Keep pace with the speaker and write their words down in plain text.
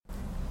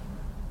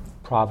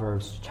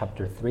Proverbs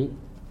chapter 3,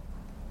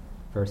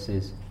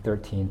 verses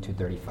 13 to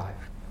 35.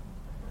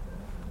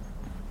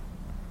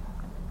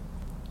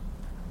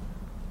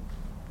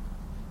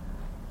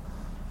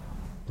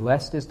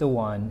 Blessed is the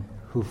one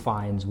who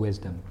finds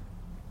wisdom,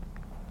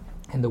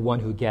 and the one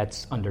who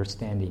gets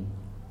understanding.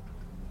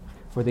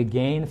 For the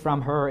gain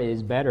from her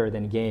is better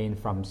than gain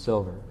from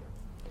silver,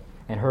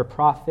 and her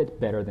profit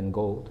better than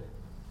gold.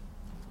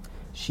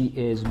 She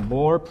is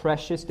more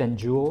precious than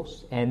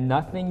jewels, and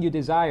nothing you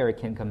desire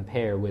can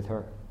compare with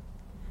her.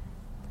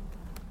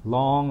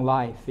 Long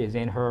life is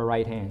in her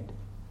right hand.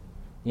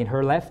 In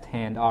her left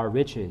hand are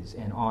riches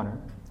and honor.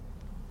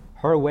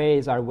 Her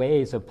ways are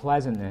ways of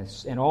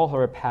pleasantness, and all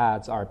her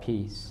paths are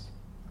peace.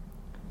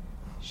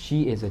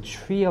 She is a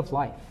tree of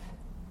life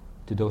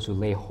to those who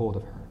lay hold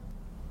of her.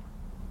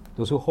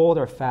 Those who hold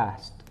her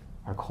fast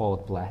are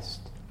called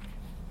blessed.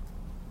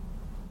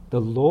 The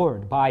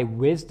Lord, by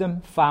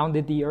wisdom,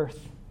 founded the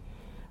earth.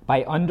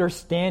 By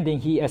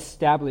understanding, he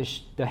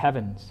established the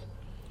heavens.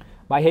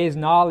 By his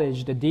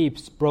knowledge, the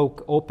deeps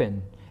broke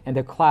open, and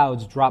the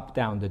clouds dropped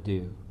down the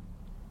dew.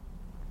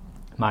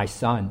 My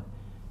son,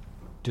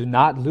 do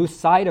not lose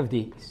sight of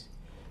these.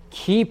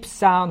 Keep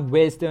sound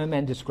wisdom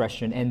and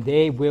discretion, and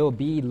they will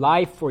be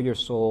life for your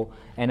soul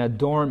and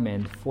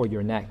adornment for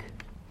your neck.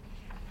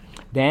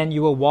 Then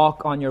you will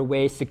walk on your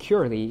way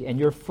securely, and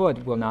your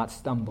foot will not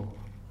stumble.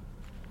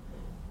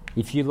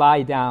 If you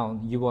lie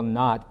down, you will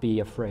not be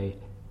afraid.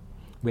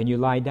 When you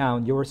lie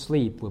down, your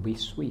sleep will be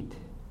sweet.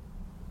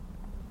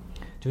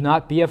 Do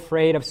not be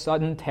afraid of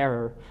sudden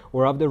terror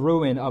or of the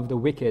ruin of the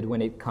wicked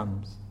when it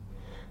comes.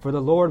 For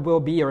the Lord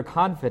will be your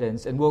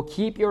confidence and will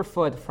keep your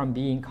foot from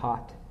being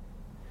caught.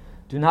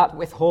 Do not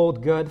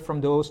withhold good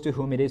from those to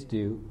whom it is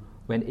due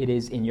when it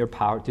is in your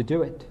power to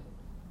do it.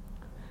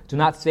 Do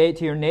not say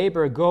to your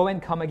neighbor, "Go and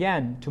come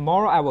again.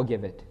 Tomorrow I will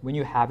give it," when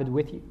you have it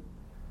with you.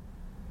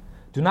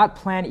 Do not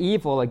plan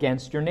evil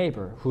against your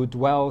neighbor who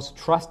dwells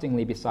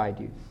trustingly beside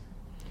you.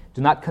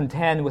 Do not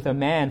contend with a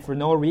man for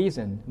no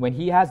reason when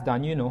he has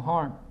done you no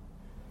harm.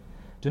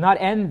 Do not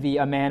envy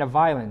a man of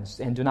violence,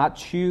 and do not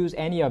choose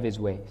any of his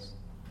ways.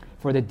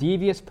 For the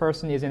devious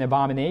person is an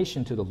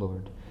abomination to the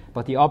Lord,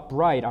 but the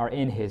upright are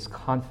in his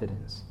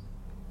confidence.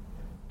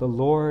 The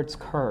Lord's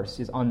curse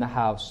is on the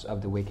house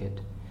of the wicked,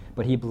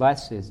 but he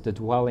blesses the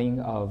dwelling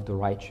of the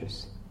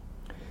righteous.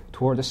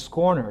 Toward the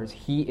scorners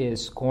he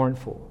is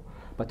scornful,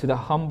 but to the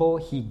humble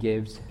he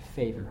gives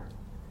favor.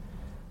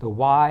 The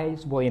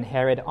wise will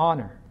inherit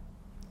honor,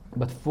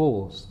 but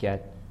fools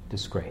get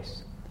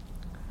disgrace.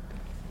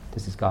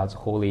 This is God's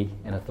holy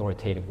and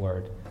authoritative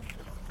word.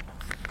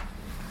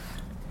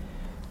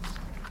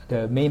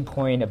 The main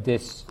point of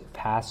this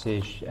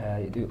passage,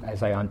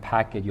 as I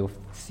unpack it, you'll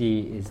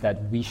see, is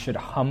that we should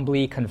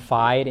humbly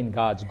confide in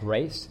God's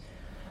grace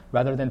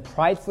rather than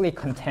pridefully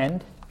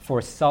contend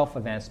for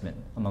self-advancement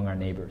among our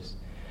neighbors.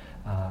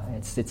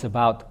 It's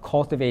about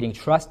cultivating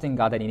trust in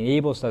God that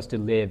enables us to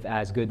live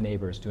as good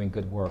neighbors, doing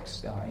good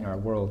works in our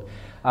world.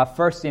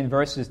 First, in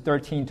verses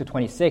 13 to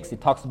 26, it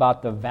talks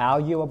about the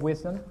value of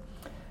wisdom.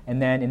 And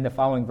then in the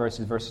following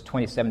verses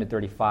 27 to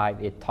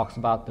 35, it talks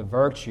about the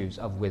virtues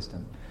of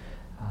wisdom.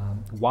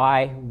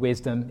 Why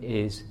wisdom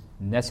is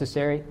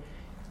necessary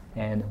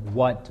and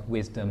what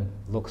wisdom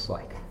looks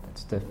like.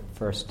 That's the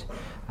first,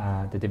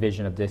 the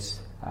division of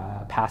this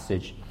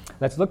passage.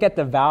 Let's look at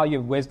the value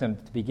of wisdom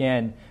to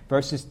begin.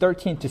 Verses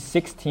 13 to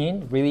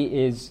 16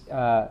 really is,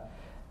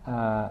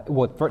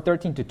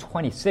 13 to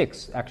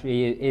 26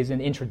 actually is an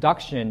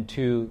introduction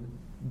to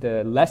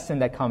the lesson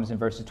that comes in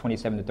verses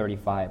 27 to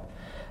 35.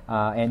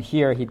 And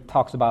here he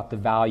talks about the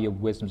value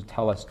of wisdom to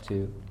tell us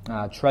to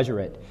treasure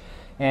it.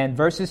 And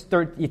verses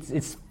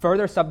it's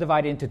further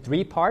subdivided into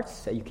three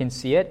parts. You can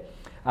see it.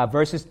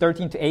 Verses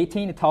 13 to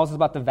 18, it tells us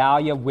about the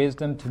value of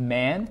wisdom to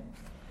man.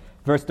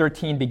 Verse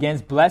 13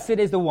 begins, "Blessed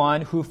is the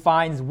one who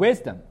finds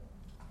wisdom."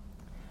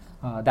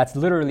 That's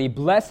literally,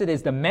 blessed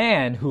is the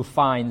man who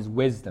finds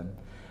wisdom.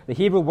 The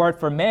Hebrew word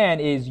for man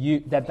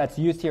that's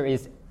used here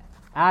is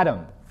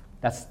Adam.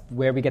 That's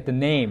where we get the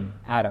name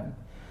Adam.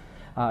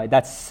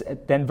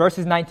 Then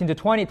verses 19 to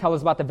 20 tell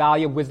us about the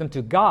value of wisdom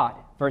to God.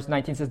 Verse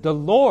 19 says, "The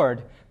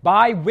Lord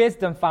by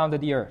wisdom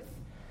founded the earth."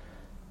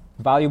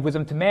 Value of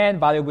wisdom to man,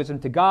 value of wisdom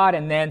to God.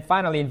 And then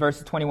finally in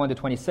verses 21 to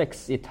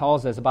 26, it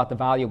tells us about the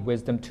value of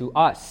wisdom to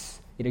us.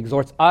 It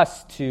exhorts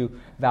us to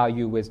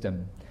value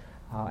wisdom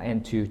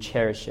and to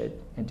cherish it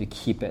and to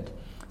keep it.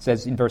 It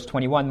says in verse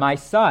 21, "My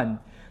son,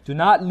 do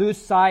not lose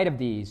sight of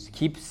these.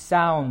 Keep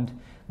sound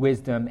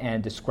wisdom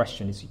and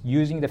discretion." It's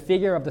using the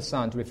figure of the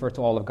son to refer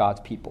to all of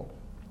God's people.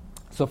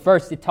 So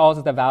first, it tells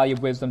us the value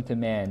of wisdom to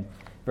man,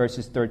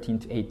 verses 13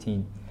 to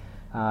 18.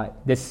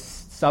 This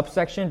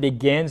subsection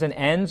begins and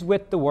ends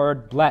with the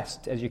word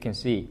blessed, as you can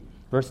see.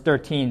 Verse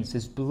 13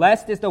 says,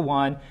 "Blessed is the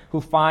one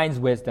who finds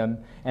wisdom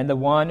and the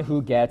one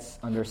who gets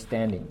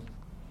understanding."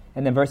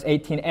 And then verse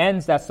 18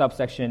 ends that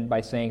subsection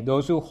by saying,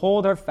 "Those who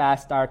hold her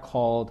fast are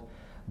called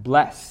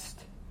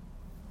blessed."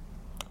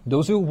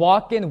 Those who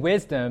walk in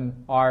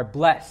wisdom are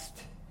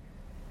blessed.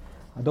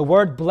 The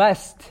word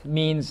blessed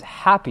means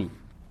happy.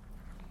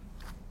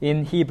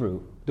 in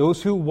Hebrew.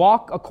 Those who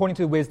walk according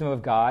to the wisdom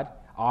of God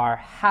are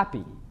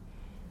happy.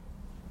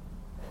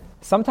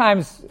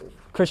 Sometimes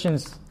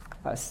Christians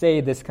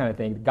say this kind of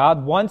thing.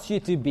 God wants you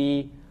to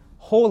be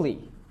holy,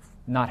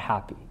 not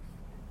happy.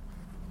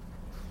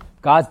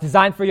 God's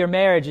design for your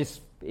marriage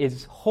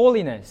is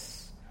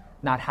holiness,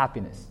 not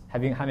happiness. How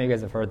many of you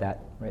guys have heard that?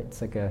 Right?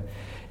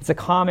 It's a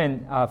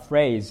common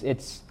phrase.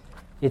 It's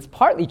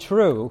partly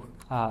true,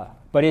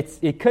 but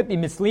it could be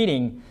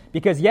misleading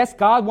because yes,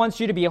 God wants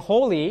you to be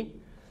holy,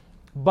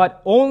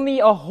 but only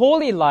a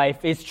holy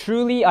life is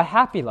truly a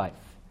happy life.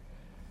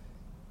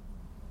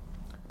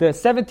 The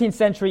 17th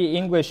century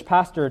English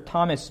pastor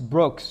Thomas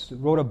Brooks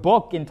wrote a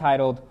book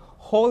entitled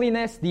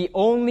Holiness, the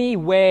Only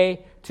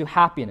Way to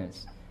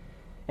Happiness.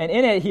 And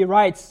in it he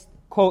writes,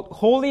 quote,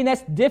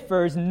 "Holiness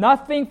differs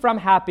nothing from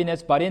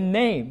happiness but in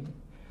name.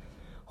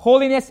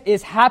 Holiness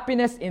is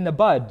happiness in the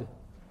bud,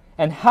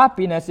 and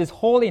happiness is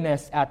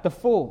holiness at the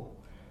full.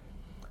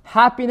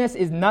 Happiness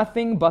is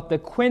nothing but the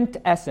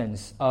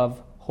quintessence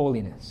of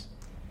holiness."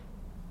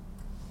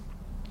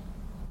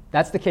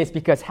 That's the case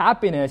because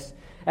happiness,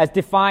 as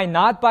defined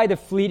not by the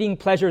fleeting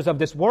pleasures of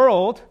this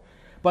world,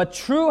 but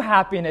true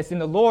happiness in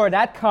the Lord,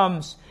 that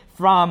comes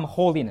from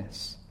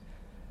holiness.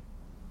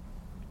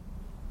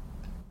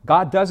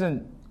 God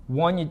doesn't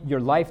want your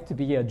life to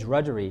be a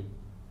drudgery,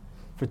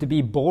 for it to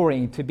be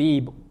boring, to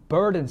be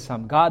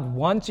burdensome. God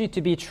wants you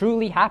to be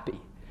truly happy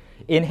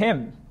in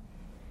Him.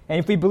 And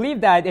if we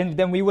believe that,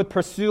 then we would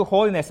pursue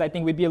holiness. I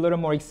think we'd be a little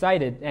more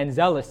excited and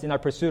zealous in our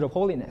pursuit of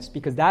holiness,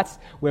 because that's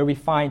where we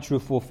find true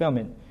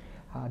fulfillment.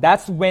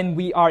 That's when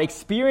we are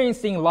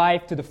experiencing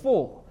life to the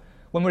full,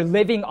 when we're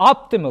living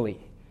optimally.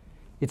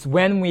 It's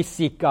when we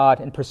seek God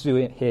and pursue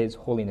His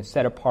holiness,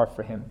 set apart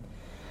for Him.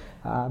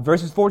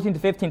 Verses 14 to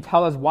 15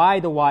 tell us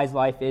why the wise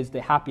life is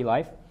the happy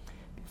life.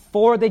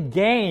 For the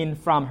gain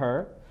from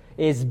her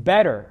is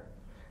better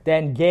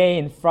than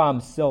gain from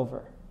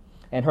silver,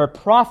 and her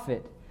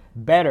profit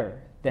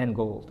better than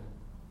gold.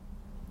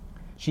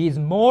 She is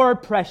more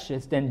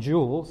precious than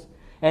jewels,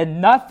 and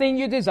nothing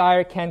you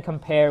desire can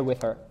compare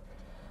with her.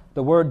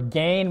 The word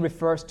gain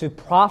refers to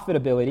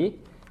profitability,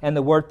 and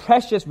the word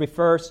precious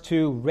refers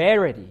to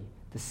rarity,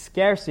 the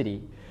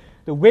scarcity.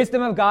 The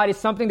wisdom of God is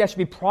something that should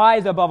be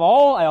prized above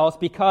all else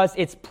because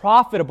it's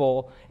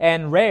profitable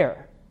and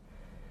rare.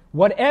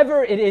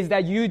 Whatever it is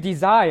that you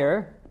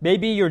desire,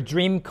 maybe your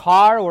dream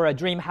car or a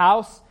dream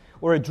house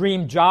or a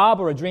dream job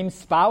or a dream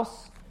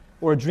spouse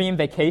or a dream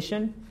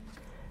vacation,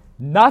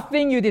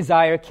 nothing you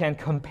desire can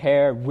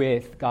compare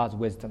with God's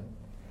wisdom.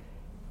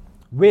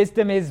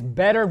 Wisdom is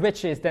better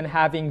riches than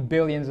having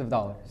billions of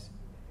dollars.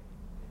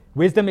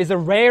 Wisdom is a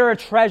rarer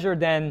treasure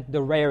than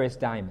the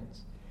rarest diamonds.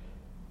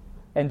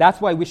 And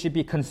that's why we should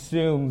be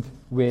consumed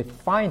with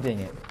finding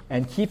it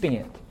and keeping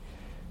it.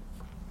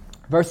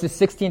 Verses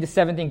 16 to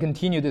 17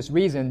 continue this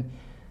reason.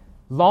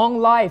 Long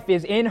life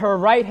is in her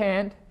right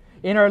hand,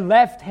 in her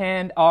left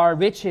hand are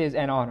riches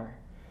and honor.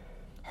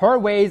 Her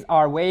ways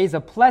are ways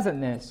of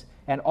pleasantness,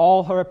 and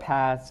all her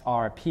paths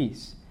are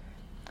peace.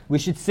 We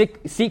should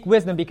seek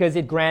wisdom because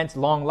it grants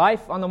long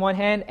life on the one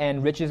hand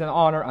and riches and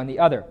honor on the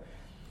other.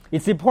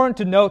 It's important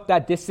to note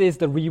that this is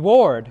the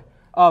reward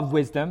of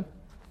wisdom.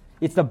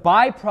 It's the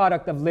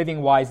byproduct of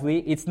living wisely.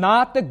 It's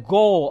not the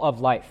goal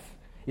of life.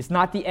 It's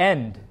not the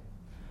end.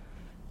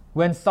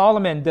 When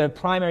Solomon, the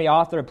primary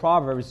author of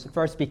Proverbs,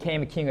 first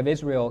became a king of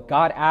Israel,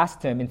 God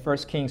asked him in 1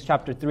 Kings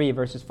chapter 3,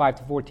 verses 5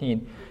 to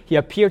 14. He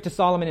appeared to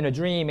Solomon in a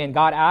dream, and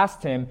God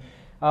asked him,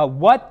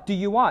 what do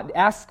you want?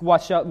 Ask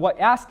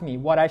me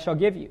what I shall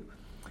give you.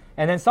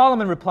 And then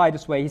Solomon replied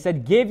this way. He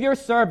said, give your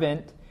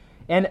servant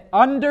an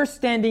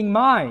understanding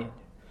mind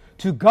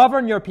to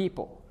govern your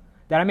people,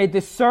 that I may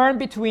discern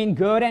between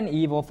good and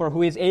evil, for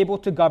who is able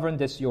to govern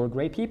this your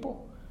great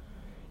people?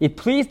 It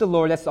pleased the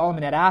Lord that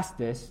Solomon had asked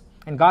this,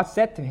 and God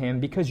said to him,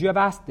 because you have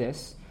asked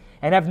this,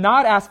 and have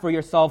not asked for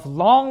yourself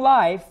long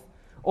life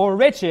or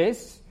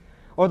riches,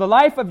 or the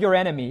life of your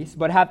enemies,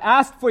 but have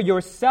asked for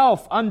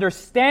yourself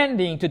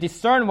understanding to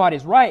discern what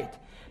is right.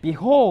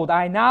 Behold,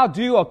 I now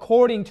do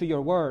according to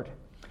your word.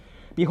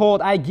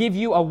 Behold, I give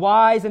you a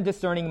wise and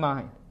discerning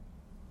mind.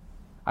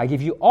 I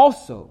give you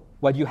also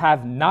what you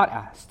have not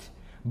asked,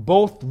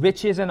 both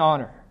riches and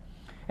honor.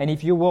 And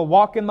if you will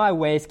walk in my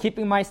ways,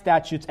 keeping my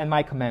statutes and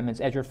my commandments,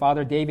 as your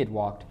father David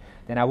walked,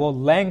 then I will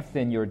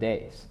lengthen your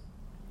days.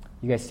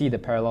 You guys see the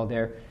parallel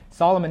there?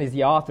 Solomon is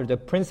the author, the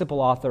principal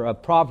author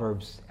of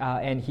Proverbs,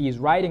 and he's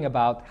writing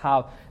about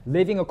how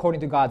living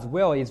according to God's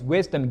will, His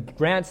wisdom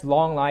grants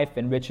long life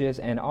and riches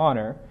and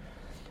honor.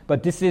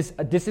 But this is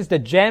the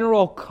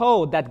general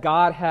code that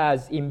God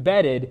has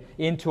embedded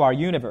into our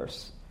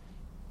universe.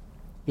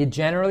 It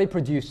generally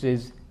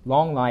produces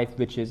long life,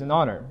 riches, and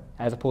honor,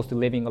 as opposed to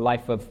living a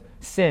life of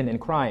sin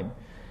and crime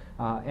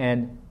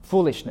and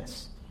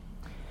foolishness.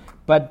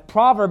 But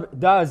Proverbs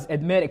does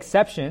admit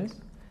exceptions,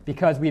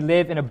 because we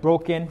live in a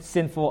broken,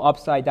 sinful,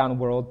 upside-down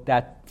world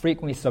that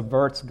frequently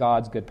subverts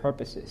God's good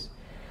purposes.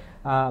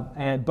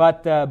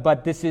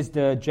 But this is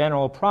the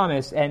general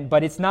promise,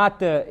 but it's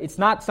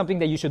not something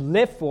that you should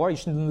live for. You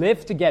shouldn't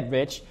live to get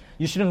rich.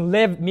 You shouldn't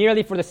live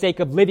merely for the sake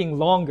of living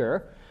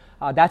longer.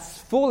 That's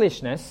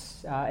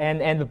foolishness,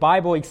 and the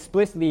Bible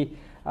explicitly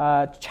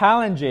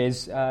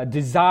challenges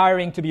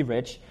desiring to be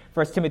rich.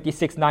 1 Timothy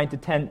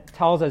 6:9-10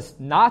 tells us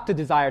not to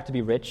desire to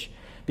be rich,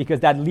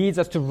 because that leads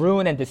us to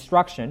ruin and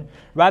destruction.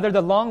 Rather,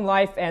 the long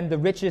life and the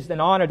riches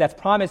and honor that's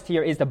promised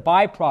here is the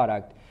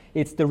byproduct.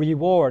 It's the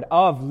reward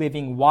of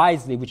living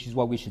wisely, which is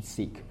what we should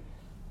seek,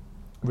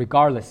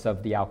 regardless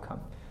of the outcome.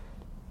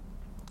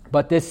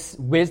 But this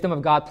wisdom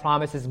of God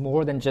promises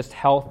more than just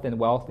health and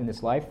wealth in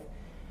this life.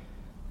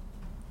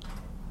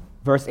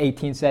 Verse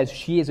 18 says,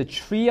 "She is a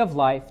tree of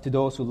life to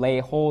those who lay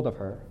hold of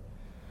her.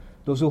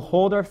 Those who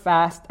hold her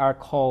fast are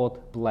called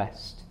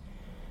blessed."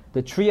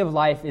 The tree of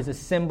life is a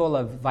symbol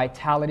of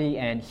vitality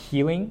and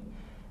healing.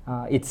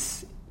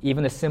 It's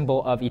even a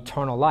symbol of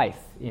eternal life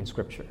in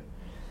Scripture.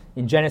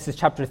 In Genesis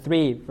chapter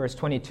 3, verse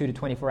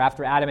 22-24,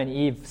 after Adam and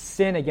Eve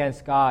sin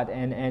against God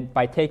and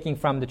by taking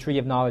from the tree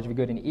of knowledge of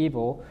good and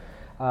evil,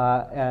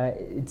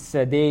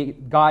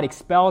 God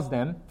expels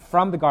them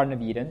from the Garden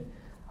of Eden,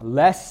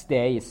 lest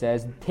they, it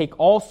says, take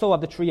also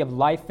of the tree of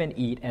life and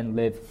eat and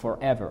live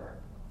forever.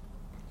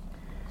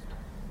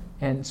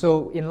 And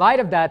so in light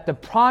of that, the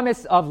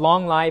promise of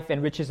long life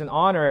and riches and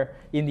honor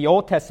in the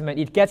Old Testament,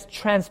 it gets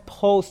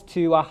transposed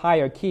to a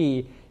higher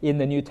key in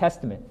the New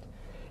Testament.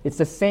 It's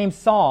the same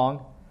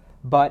song,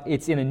 but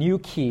it's in a new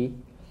key,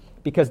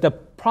 because the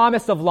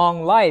promise of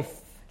long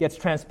life gets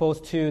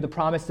transposed to the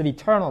promise of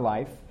eternal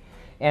life,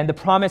 and the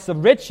promise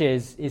of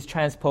riches is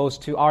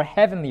transposed to our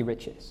heavenly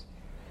riches,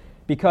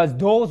 because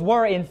those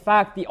were in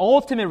fact the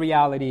ultimate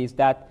realities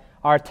that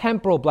our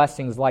temporal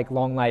blessings like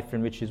long life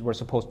and riches were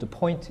supposed to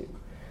point to.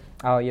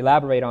 I'll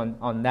elaborate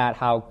on that,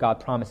 how God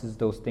promises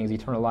those things,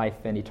 eternal life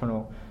and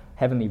eternal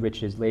heavenly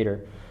riches,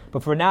 later.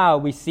 But for now,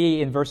 we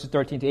see in verses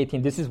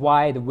 13-18, this is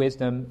why the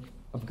wisdom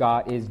of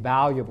God is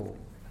valuable.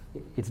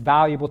 It's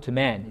valuable to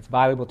man. It's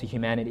valuable to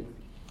humanity.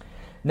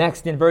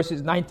 Next, in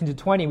verses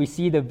 19-20, we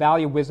see the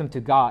value of wisdom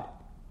to God.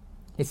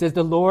 It says,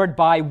 "The Lord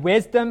by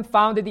wisdom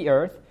founded the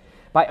earth.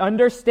 By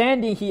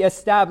understanding he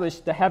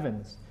established the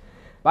heavens.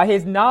 By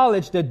his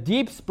knowledge the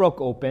deeps broke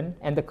open,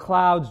 and the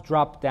clouds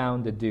dropped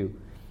down the dew."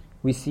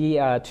 We see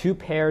two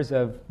pairs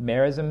of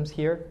merisms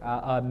here.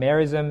 A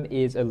merism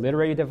is a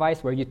literary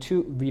device where you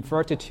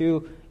refer to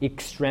two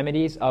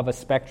extremities of a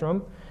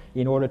spectrum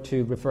in order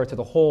to refer to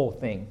the whole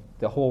thing,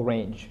 the whole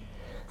range.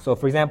 So,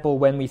 for example,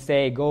 when we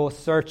say go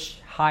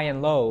search high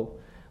and low,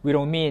 we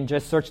don't mean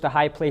just search the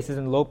high places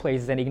and low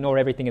places and ignore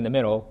everything in the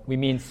middle. We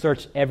mean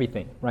search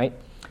everything, right?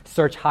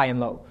 Search high and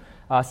low.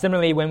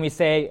 Similarly, when we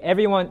say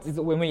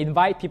when we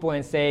invite people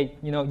and say,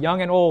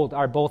 young and old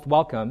are both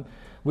welcome,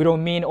 we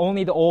don't mean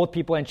only the old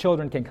people and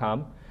children can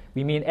come.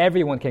 We mean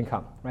everyone can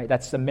come, right?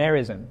 That's a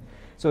merism.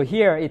 So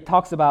here it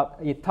talks about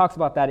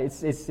that.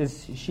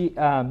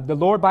 The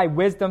Lord by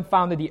wisdom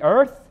founded the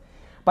earth.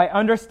 By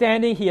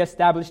understanding, he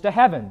established the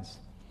heavens.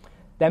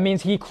 That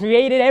means he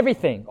created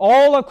everything,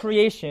 all of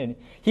creation.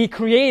 He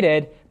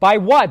created by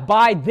what?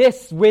 By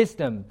this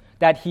wisdom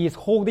that he is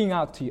holding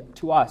out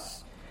to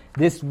us.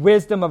 This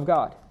wisdom of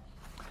God.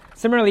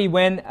 Similarly,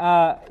 when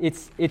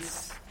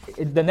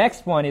the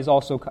next one is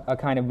also a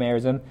kind of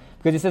merism,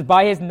 because it says,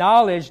 "By his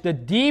knowledge the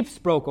deeps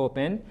broke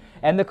open,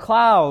 and the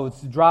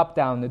clouds dropped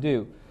down the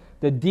dew."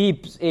 The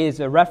deeps is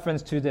a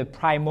reference to the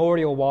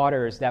primordial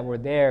waters that were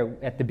there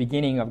at the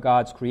beginning of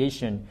God's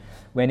creation,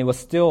 when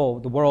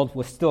the world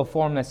was still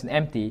formless and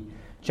empty.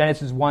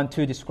 Genesis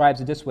 1:2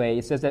 describes it this way.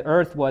 It says that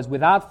earth was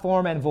without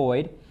form and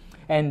void,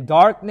 and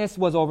darkness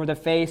was over the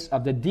face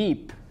of the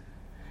deep,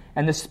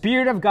 and the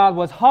Spirit of God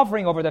was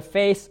hovering over the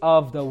face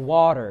of the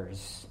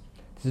waters.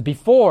 This is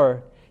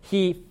before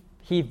he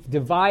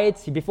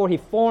divides, before he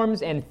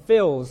forms and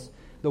fills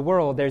the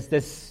world. There's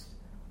this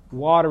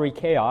watery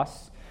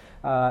chaos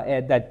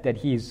that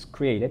he's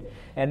created.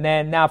 And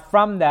then now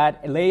from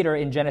that, later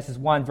in Genesis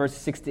 1, verse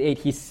 6-8,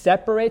 he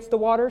separates the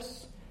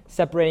waters,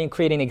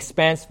 creating an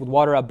expanse with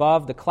water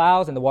above the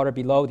clouds and the water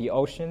below the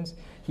oceans.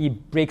 He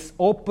breaks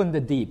open the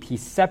deep. He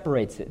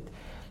separates it.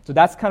 So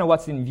that's kind of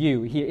what's in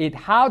view.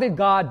 How did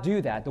God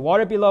do that? The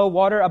water below,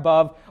 water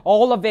above,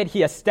 all of it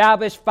he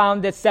established,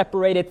 founded,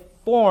 separated,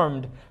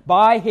 formed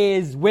by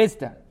his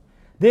wisdom.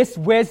 This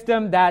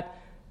wisdom that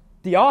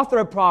the author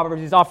of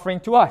Proverbs is offering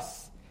to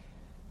us.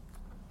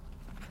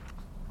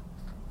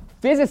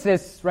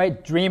 Physicists,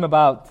 right, dream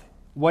about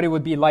what it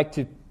would be like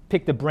to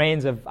pick the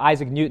brains of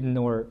Isaac Newton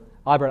or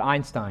Albert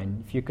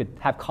Einstein if you could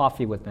have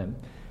coffee with them,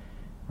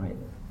 right?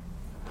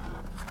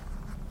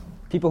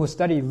 People who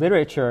study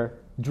literature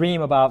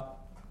dream about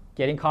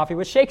getting coffee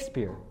with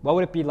Shakespeare. What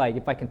would it be like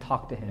if I can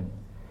talk to him?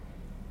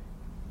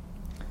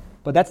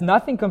 But that's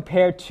nothing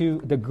compared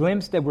to the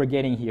glimpse that we're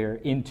getting here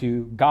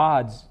into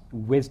God's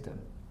wisdom.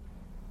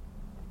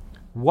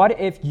 What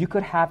if you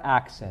could have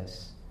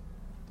access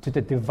to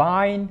the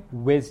divine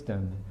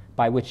wisdom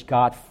by which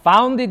God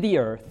founded the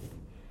earth,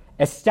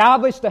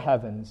 established the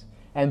heavens,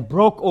 and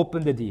broke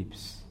open the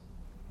deeps?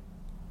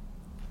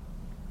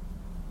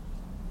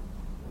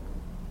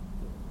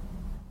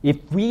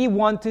 If we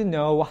want to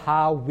know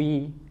how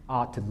we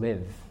ought to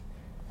live,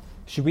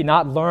 should we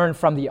not learn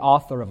from the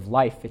author of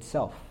life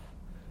itself,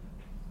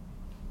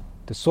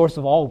 the source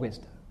of all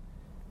wisdom?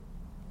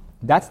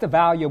 That's the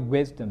value of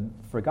wisdom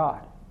for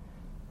God.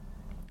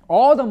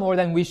 All the more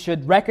than we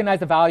should recognize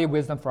the value of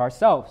wisdom for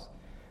ourselves.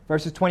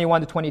 Verses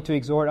 21 to 22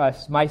 exhort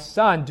us, "My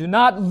son, do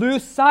not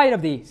lose sight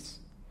of these.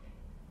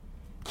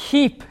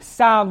 Keep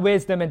sound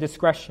wisdom and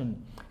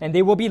discretion, and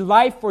they will be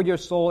life for your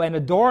soul and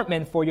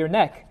adornment for your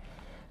neck."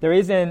 There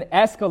is an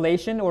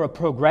escalation or a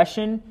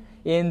progression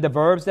in the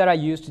verbs that I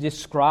use to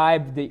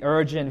describe the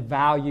urgent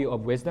value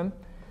of wisdom.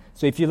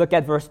 So if you look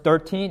at verse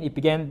 13, it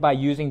began by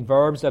using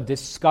verbs of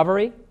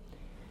discovery.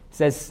 It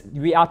says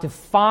we ought to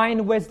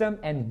find wisdom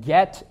and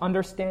get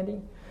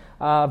understanding.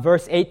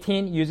 Verse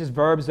 18 uses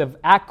verbs of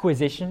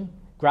acquisition,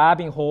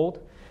 grabbing hold,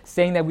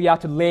 saying that we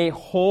ought to lay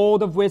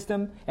hold of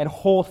wisdom and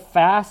hold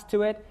fast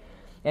to it.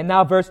 And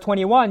now verse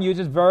 21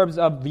 uses verbs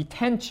of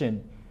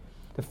retention.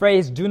 The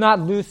phrase "do not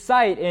lose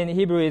sight" in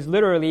Hebrew is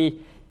literally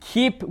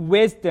 "keep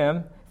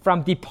wisdom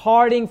from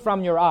departing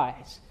from your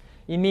eyes."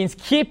 It means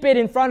keep it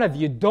in front of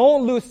you.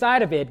 Don't lose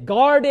sight of it.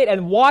 Guard it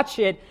and watch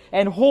it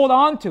and hold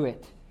on to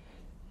it.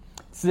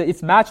 So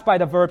it's matched by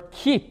the verb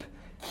keep.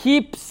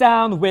 Keep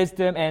sound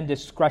wisdom and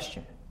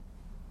discretion.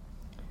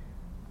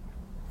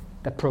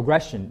 The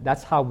progression,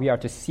 that's how we are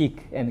to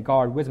seek and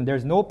guard wisdom.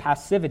 There's no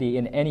passivity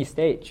in any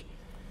stage.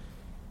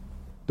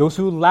 Those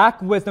who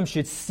lack wisdom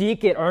should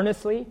seek it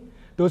earnestly.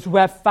 Those who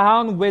have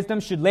found wisdom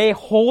should lay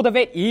hold of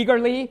it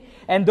eagerly.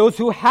 And those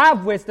who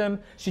have wisdom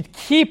should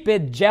keep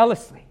it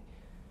jealously.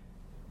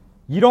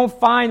 You don't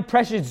find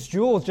precious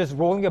jewels just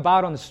rolling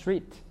about on the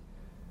street.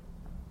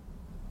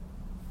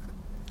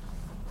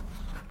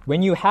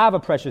 When you have a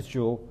precious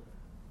jewel,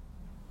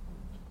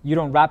 you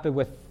don't wrap it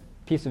with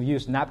a piece of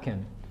used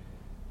napkin.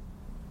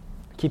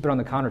 Keep it on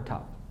the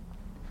countertop.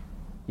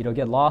 You don't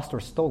get lost or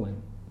stolen.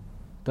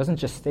 It doesn't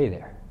just stay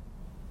there.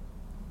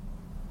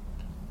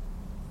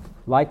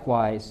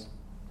 Likewise,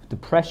 the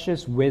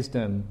precious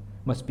wisdom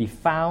must be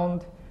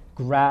found,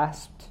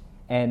 grasped,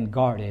 and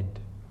guarded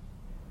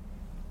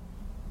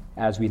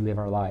as we live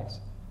our lives.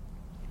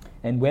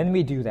 And when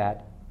we do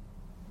that,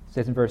 it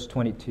says in verse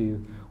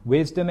 22,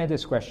 wisdom and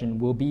discretion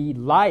will be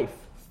life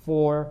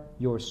for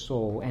your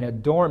soul and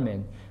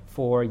adornment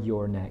for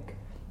your neck.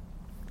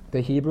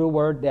 The Hebrew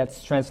word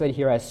that's translated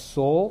here as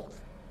soul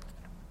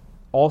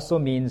also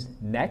means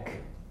neck.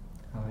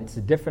 It's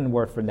a different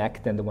word for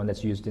neck than the one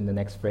that's used in the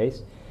next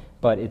phrase,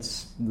 but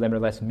it's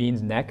nevertheless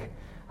means neck.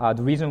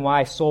 The reason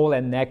why soul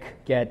and neck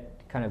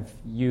get kind of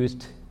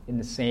used in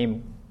the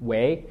same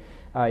way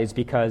is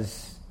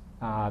because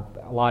a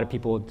lot of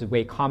people, the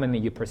way commonly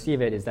you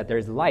perceive it is that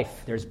there's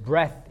life, there's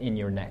breath in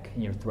your neck,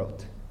 in your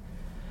throat.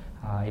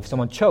 If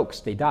someone chokes,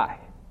 they die.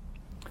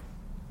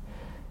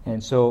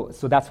 And so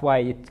that's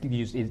why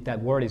that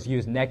word is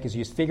used, neck is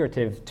used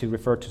figurative to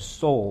refer to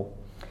soul.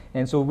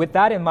 And so with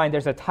that in mind,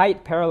 there's a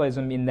tight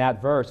parallelism in that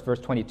verse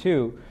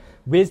 22.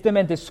 Wisdom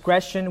and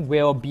discretion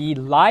will be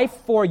life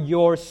for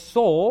your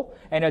soul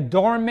and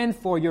adornment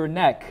for your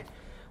neck.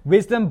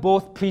 Wisdom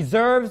both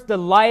preserves the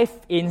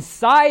life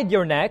inside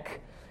your neck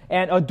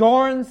and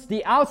adorns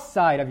the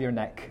outside of your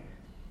neck.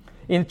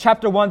 In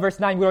chapter 1, verse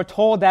 9, we are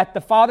told that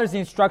the father's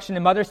instruction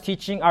and mother's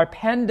teaching are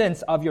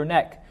pendants of your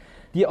neck.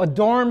 The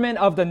adornment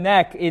of the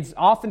neck is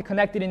often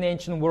connected in the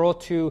ancient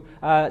world to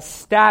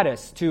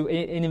status, to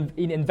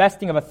in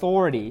investing of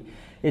authority.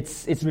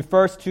 It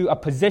refers to a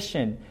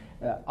position,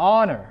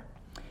 honor.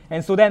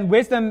 And so then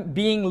wisdom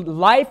being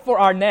life for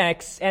our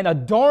necks and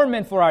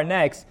adornment for our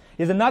necks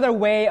is another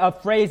way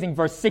of phrasing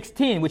verse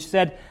 16, which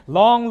said,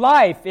 long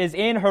life is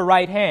in her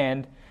right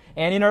hand,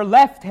 and in her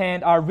left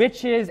hand are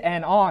riches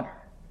and honor.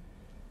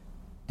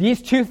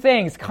 These two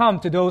things come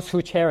to those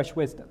who cherish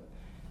wisdom.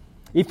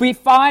 If we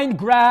find,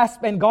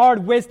 grasp, and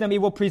guard wisdom,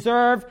 it will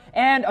preserve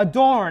and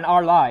adorn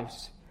our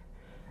lives.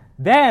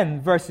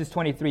 Then, verses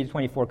 23 to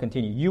 24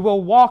 continue. You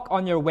will walk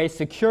on your way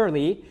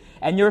securely,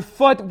 and your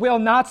foot will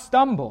not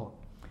stumble.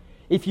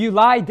 If you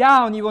lie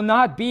down, you will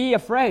not be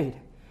afraid.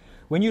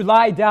 When you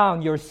lie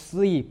down, your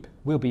sleep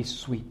will be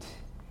sweet.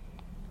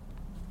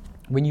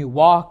 When you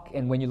walk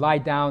and when you lie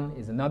down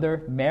is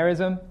another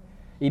merism.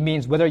 It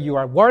means whether you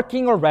are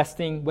working or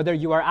resting, whether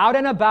you are out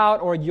and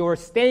about or you're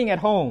staying at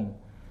home,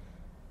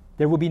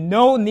 there will be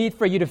no need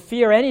for you to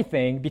fear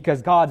anything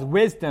because God's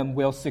wisdom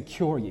will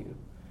secure you,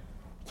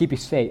 keep you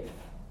safe. You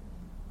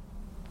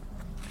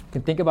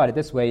can think about it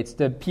this way. It's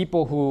the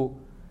people who,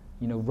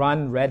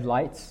 run red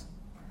lights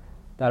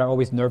that are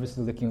always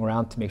nervously looking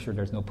around to make sure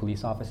there's no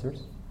police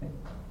officers. Right?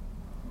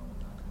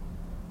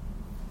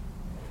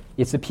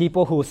 It's the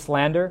people who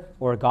slander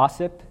or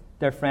gossip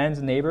their friends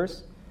and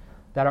neighbors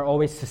that are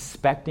always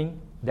suspecting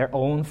their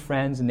own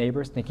friends and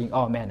neighbors, thinking,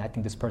 oh man, I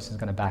think this person is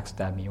going to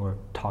backstab me or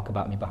talk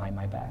about me behind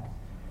my back.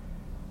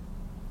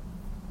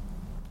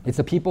 It's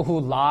the people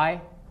who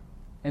lie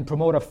and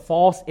promote a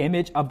false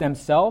image of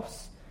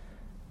themselves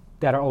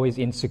that are always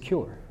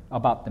insecure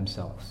about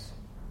themselves.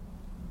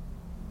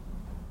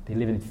 They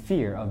live in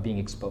fear of being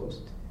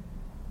exposed.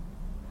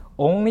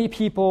 Only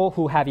people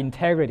who have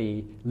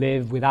integrity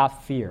live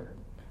without fear.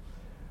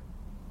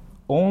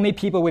 Only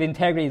people with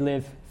integrity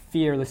live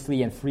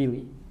fearlessly and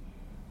freely.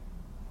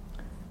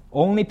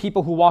 Only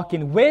people who walk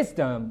in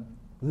wisdom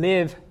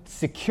live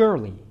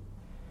securely,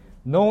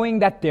 knowing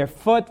that their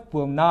foot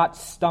will not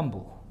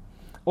stumble.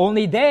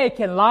 Only they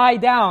can lie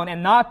down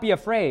and not be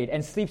afraid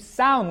and sleep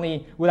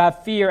soundly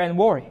without fear and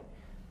worry.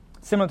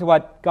 Similar to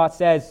what God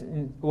says,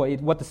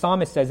 what the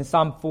psalmist says in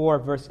Psalm 4,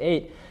 verse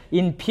 8.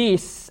 In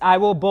peace I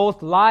will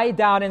both lie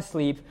down and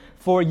sleep,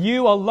 for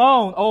you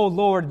alone, O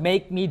Lord,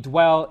 make me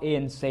dwell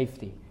in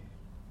safety.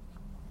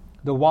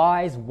 The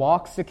wise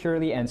walk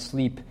securely and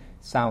sleep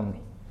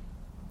soundly.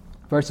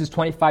 Verses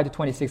 25 to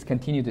 26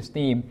 continue this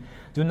theme.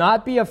 Do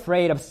not be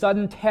afraid of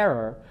sudden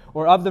terror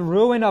or of the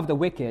ruin of the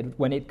wicked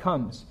when it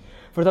comes.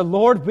 For the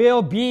Lord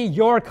will be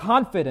your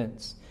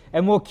confidence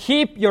and will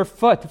keep your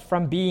foot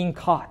from being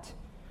caught.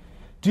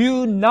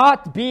 Do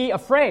not be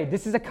afraid.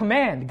 This is a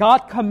command.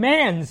 God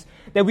commands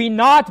that we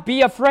not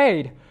be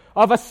afraid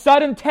of a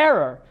sudden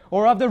terror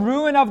or of the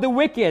ruin of the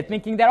wicked,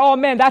 thinking that, oh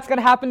man, that's going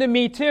to happen to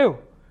me too.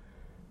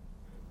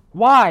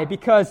 Why?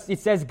 Because it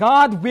says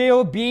God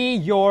will be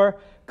your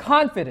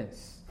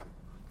confidence.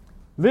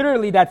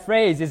 Literally, that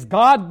phrase is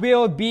God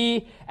will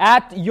be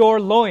at your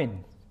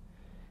loin.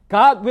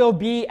 God will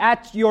be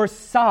at your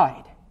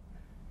side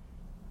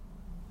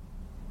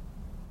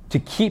to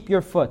keep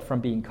your foot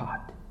from being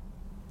caught.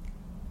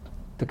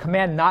 The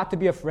command not to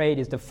be afraid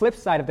is the flip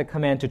side of the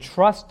command to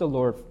trust the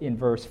Lord in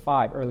verse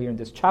 5 earlier in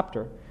this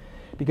chapter.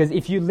 Because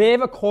if you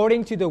live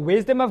according to the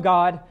wisdom of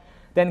God,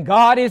 then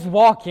God is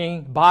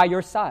walking by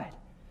your side.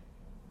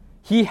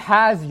 He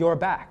has your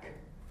back.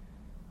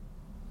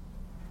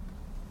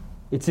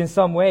 It's in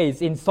some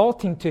ways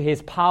insulting to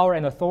His power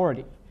and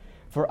authority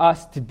for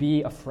us to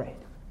be afraid.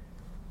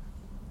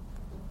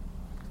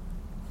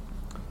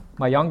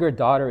 My younger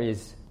daughter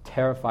is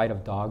terrified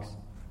of dogs.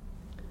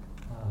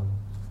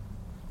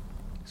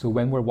 So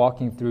when we're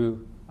walking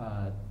through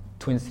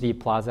Twin City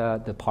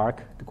Plaza, the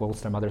park, the Gold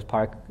Star Mothers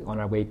Park, on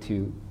our way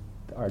to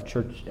our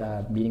church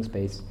meeting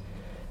space,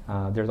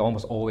 there's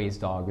almost always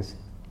dogs.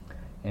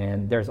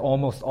 And there's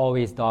almost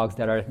always dogs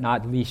that are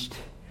not leashed,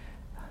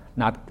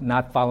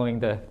 not following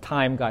the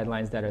time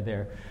guidelines that are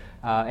there.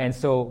 And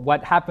so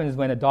what happens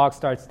when a dog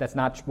that's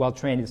not well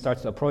trained, and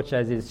starts to approach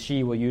us, is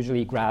she will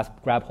usually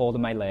grab hold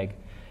of my leg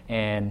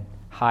and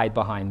hide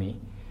behind me.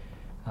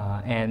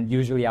 And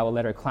usually I will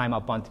let her climb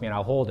up onto me and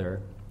I'll hold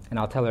her. And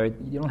I'll tell her,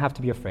 you don't have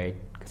to be afraid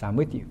because I'm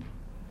with you.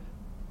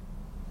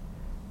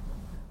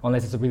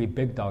 Unless it's a really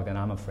big dog, then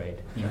I'm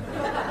afraid. You know?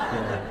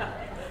 Yeah.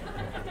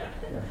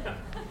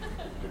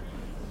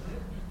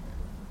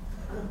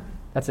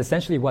 That's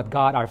essentially what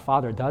God our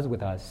Father does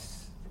with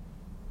us.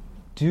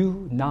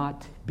 Do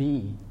not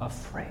be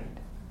afraid.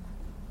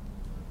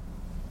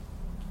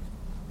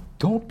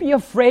 Don't be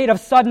afraid of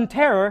sudden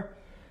terror,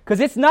 because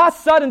it's not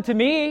sudden to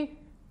me.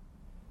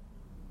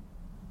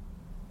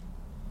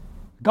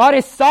 God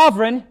is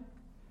sovereign.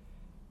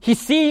 He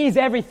sees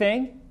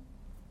everything.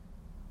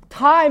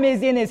 Time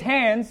is in His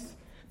hands.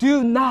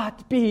 Do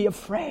not be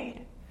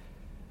afraid.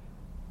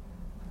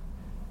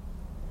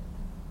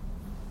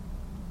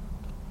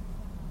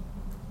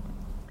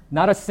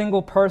 Not a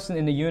single person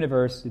in the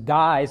universe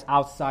dies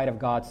outside of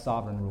God's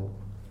sovereign rule,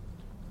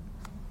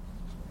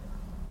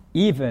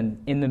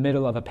 even in the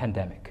middle of a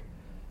pandemic.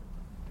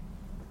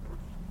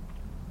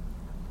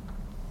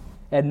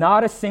 And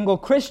not a single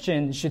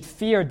Christian should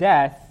fear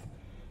death,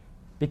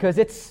 because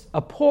it's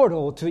a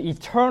portal to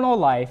eternal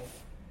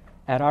life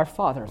at our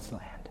Father's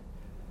land,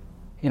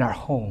 in our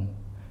home.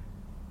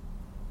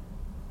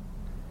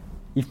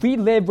 If we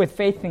live with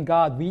faith in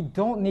God, we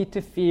don't need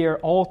to fear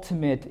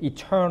ultimate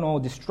eternal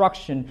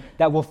destruction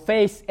that will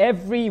face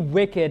every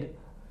wicked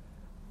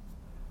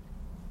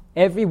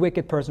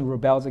person who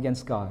rebels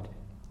against God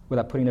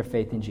without putting their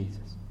faith in Jesus.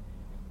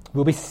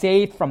 We'll be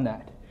saved from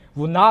that.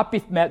 We'll not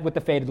be met with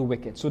the fate of the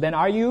wicked. So then,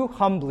 are you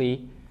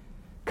humbly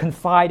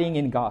confiding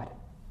in God?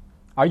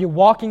 Are you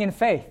walking in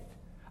faith?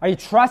 Are you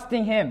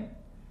trusting Him?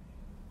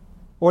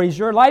 Or is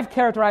your life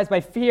characterized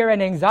by fear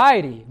and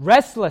anxiety,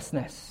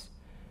 restlessness,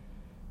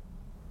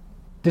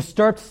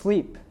 disturbed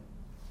sleep?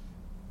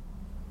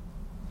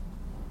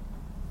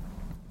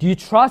 Do you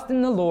trust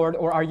in the Lord,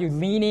 or are you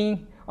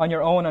leaning on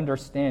your own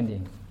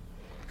understanding?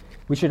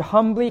 We should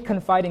humbly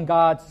confide in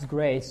God's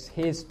grace,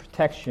 His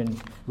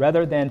protection,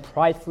 rather than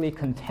pridefully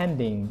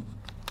contending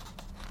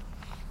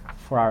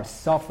for our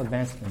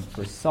self-advancement,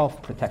 for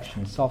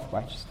self-protection,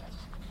 self-righteousness.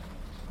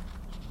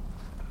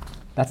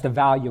 That's the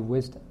value of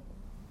wisdom.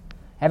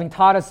 Having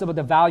taught us about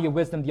the value of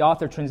wisdom, the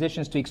author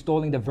transitions to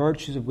extolling the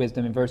virtues of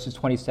wisdom in verses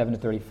 27 to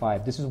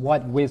 35. This is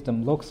what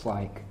wisdom looks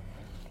like.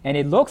 And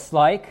it looks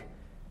like,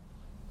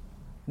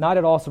 not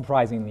at all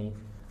surprisingly,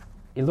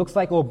 it looks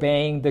like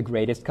obeying the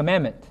greatest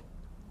commandment.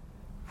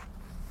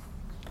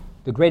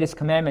 The greatest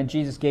commandment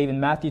Jesus gave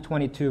in Matthew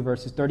 22,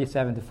 verses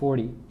 37 to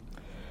 40.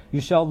 You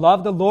shall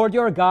love the Lord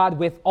your God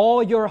with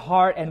all your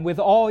heart and with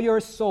all your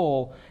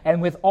soul and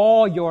with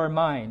all your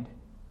mind.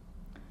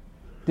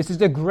 This is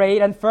the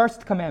great and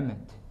first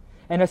commandment.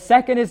 And a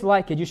second is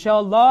like it. You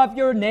shall love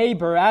your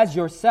neighbor as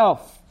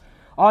yourself.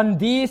 On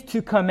these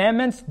two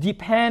commandments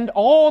depend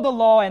all the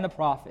law and the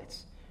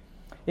prophets.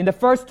 In the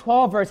first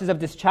 12 verses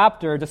of this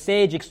chapter, the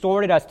sage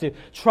exhorted us to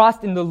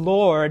trust in the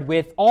Lord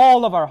with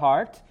all of our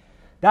heart.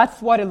 That's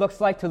what it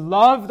looks like to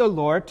love the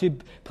Lord, to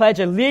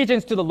pledge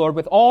allegiance to the Lord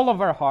with all of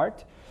our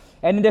heart.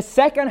 And in the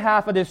second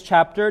half of this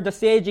chapter, the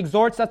sage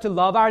exhorts us to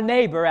love our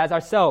neighbor as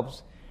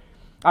ourselves.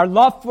 Our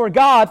love for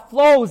God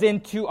flows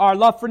into our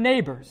love for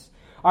neighbors.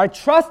 Our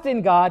trust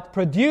in God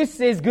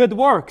produces good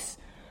works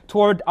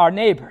toward our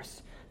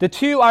neighbors. The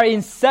two are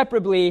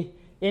inseparably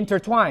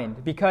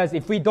intertwined, because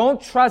if we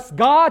don't trust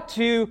God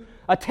to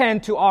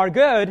attend to our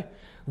good,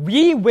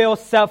 we will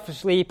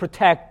selfishly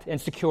protect and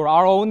secure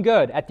our own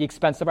good at the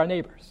expense of our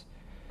neighbors.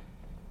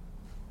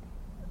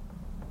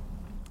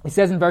 It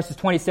says in verses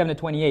 27 to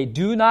 28,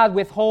 "Do not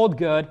withhold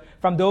good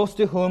from those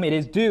to whom it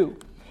is due,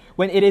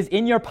 when it is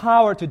in your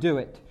power to do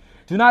it.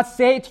 Do not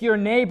say to your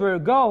neighbor,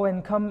 'Go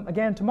and come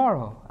again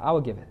tomorrow. I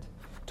will give it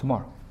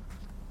tomorrow,'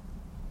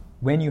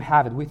 when you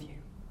have it with you."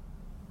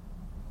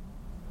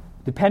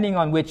 Depending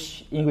on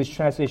which English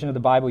translation of the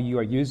Bible you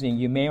are using,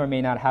 you may or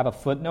may not have a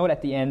footnote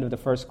at the end of the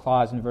first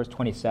clause in verse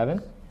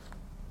 27.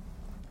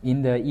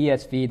 In the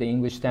ESV, the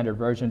English Standard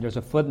Version, there's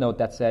a footnote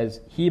that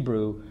says,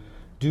 Hebrew,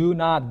 "Do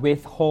not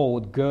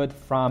withhold good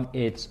from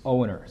its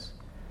owners."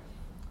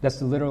 That's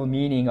the literal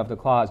meaning of the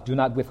clause. Do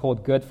not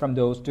withhold good from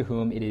those to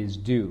whom it is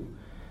due.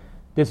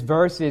 This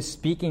verse is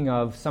speaking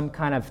of some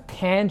kind of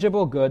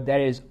tangible good that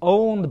is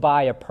owned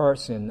by a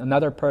person,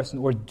 another person,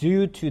 or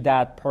due to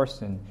that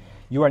person.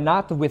 You are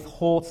not to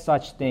withhold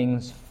such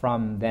things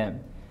from them.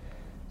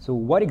 So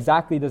what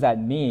exactly does that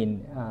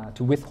mean,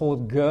 to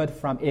withhold good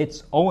from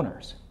its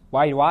owners?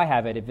 Why do I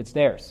have it if it's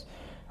theirs?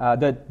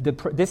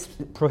 This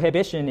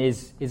prohibition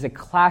is a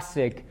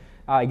classic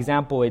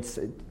example. It's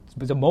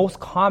the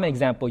most common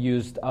example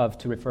used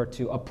to refer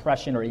to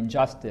oppression or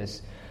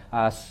injustice,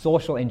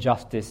 social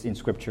injustice in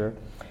Scripture.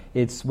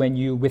 It's when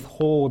you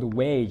withhold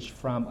wage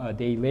from a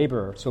day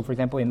laborer. So, for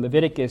example, in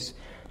Leviticus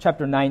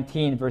chapter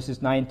 19,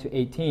 verses 9 to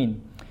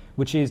 18,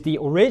 which is the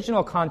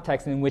original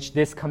context in which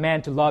this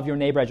command to love your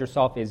neighbor as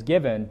yourself is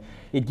given,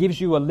 it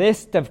gives you a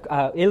list of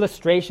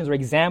illustrations or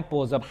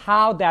examples of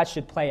how that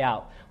should play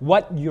out,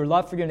 what your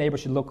love for your neighbor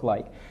should look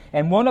like.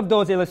 And one of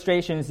those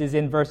illustrations is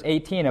in verse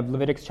 18 of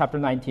Leviticus chapter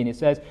 19. It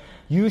says,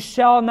 "You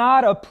shall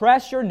not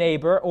oppress your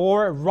neighbor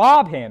or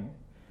rob him.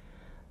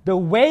 The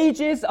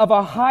wages of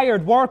a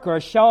hired worker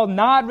shall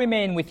not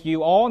remain with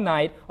you all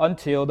night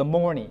until the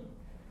morning."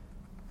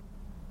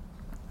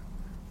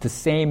 The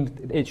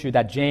same issue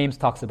that James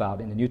talks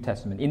about in the New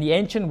Testament. In the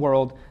ancient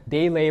world,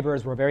 day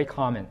laborers were very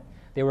common.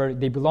 They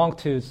belonged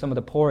to some of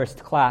the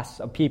poorest class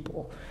of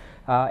people.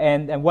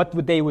 And what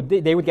they would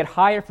do? They would get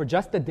hired for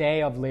just a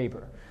day of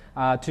labor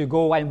to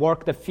go and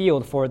work the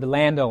field for the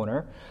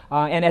landowner.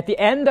 And at the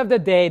end of the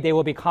day, they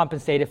will be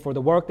compensated for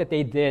the work that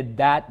they did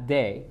that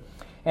day.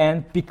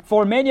 And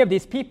for many of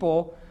these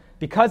people,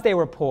 because they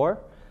were poor,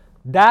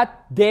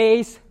 that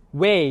day's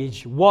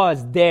wage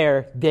was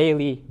their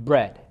daily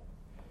bread.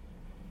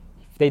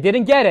 If they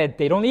didn't get it,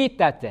 they don't eat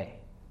that day.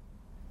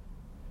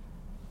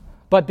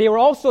 But they were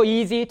also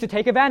easy to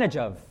take advantage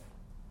of.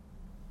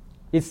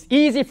 It's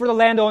easy for the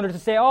landowner to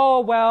say, "Oh,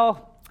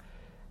 well,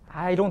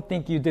 I don't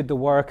think you did the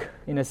work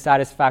in a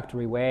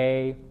satisfactory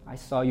way. I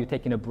saw you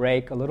taking a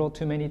break a little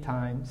too many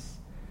times,"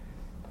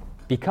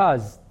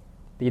 because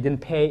they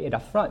didn't pay it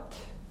up front.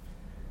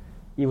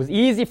 It was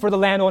easy for the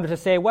landowner to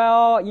say,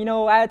 "Well,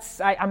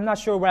 I'm not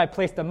sure where I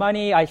placed the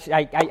money.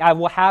 I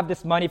will have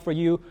this money for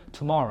you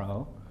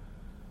tomorrow,"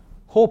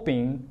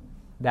 hoping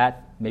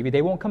that maybe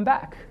they won't come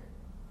back.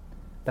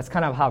 That's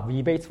kind of how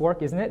rebates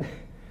work, isn't it?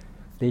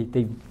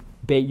 They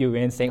bait you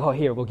in saying, "Oh,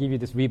 here, we'll give you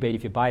this rebate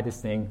if you buy this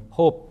thing,"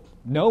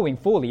 knowing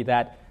fully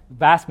that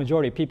vast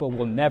majority of people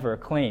will never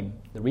claim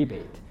the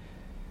rebate.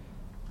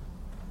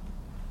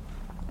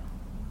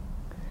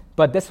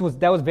 But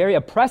that was very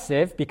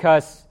oppressive,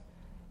 because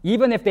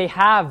even if they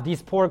have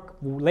these poor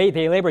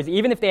day laborers,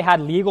 even if they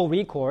had legal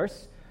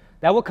recourse,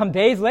 that will come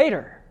days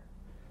later.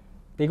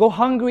 They go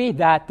hungry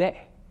that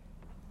day.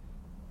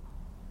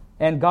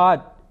 And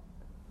God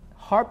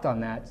harped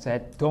on that,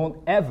 said, "Don't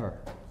ever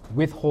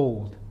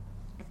withhold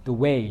the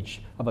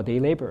wage of a day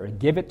laborer.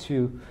 Give it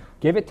to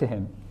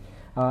him."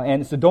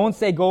 And so don't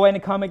say, "Go in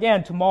and come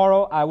again.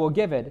 Tomorrow I will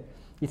give it."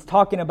 He's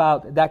talking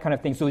about that kind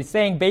of thing. So he's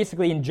saying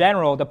basically in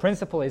general, the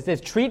principle is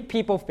this: treat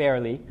people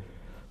fairly.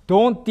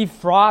 Don't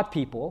defraud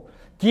people.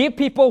 Give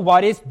people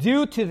what is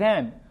due to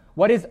them,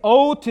 what is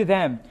owed to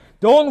them.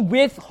 Don't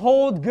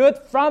withhold good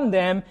from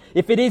them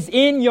if it is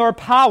in your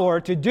power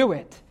to do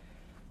it.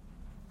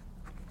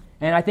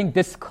 And I think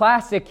this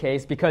classic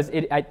case, because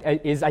it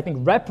is, I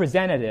think,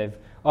 representative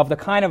of the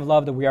kind of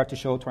love that we are to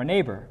show to our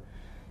neighbor.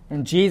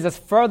 And Jesus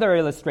further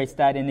illustrates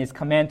that in his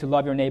command to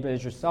love your neighbor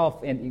as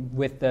yourself,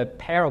 with the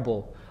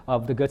parable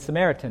of the Good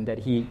Samaritan that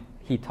he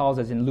tells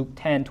us in Luke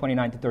 10,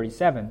 29 to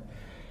 37.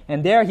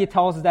 And there he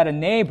tells us that a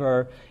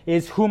neighbor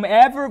is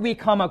whomever we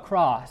come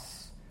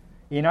across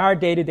in our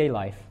day-to-day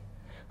life,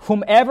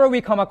 whomever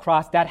we come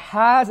across that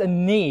has a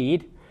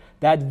need,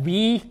 that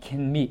we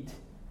can meet.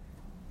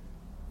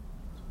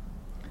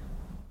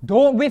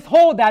 Don't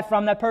withhold that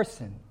from that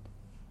person.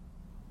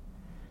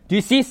 Do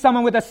you see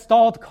someone with a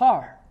stalled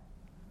car?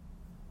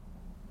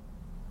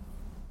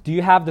 Do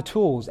you have the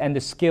tools and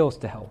the skills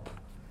to help?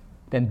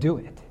 Then do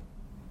it.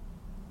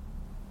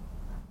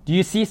 Do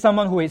you see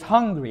someone who is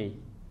hungry?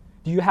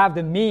 Do you have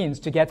the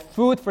means to get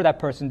food for that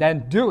person?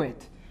 Then do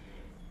it.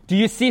 Do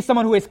you see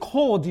someone who is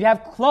cold? Do you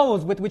have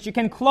clothes with which you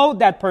can clothe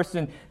that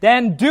person?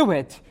 Then do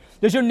it.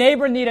 Does your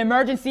neighbor need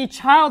emergency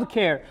child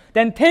care?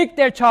 Then take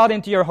their child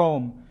into your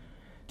home.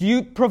 Do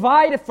you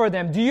provide it for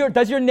them?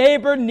 Does your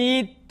neighbor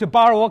need to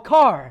borrow a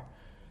car?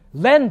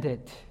 Lend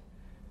it.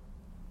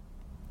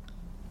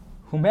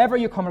 Whomever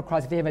you come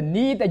across, if they have a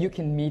need that you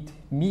can meet,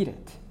 meet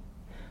it.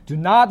 Do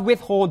not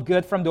withhold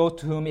good from those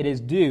to whom it is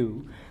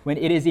due when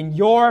it is in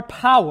your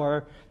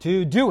power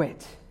to do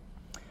it.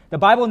 The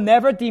Bible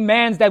never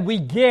demands that we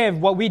give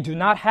what we do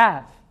not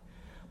have.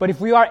 But if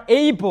we are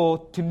able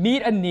to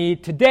meet a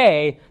need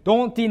today,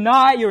 don't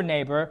deny your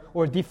neighbor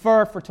or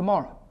defer for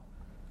tomorrow.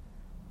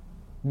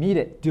 Meet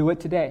it. Do it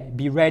today.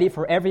 Be ready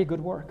for every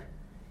good work.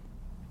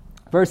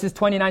 Verses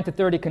 29 to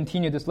 30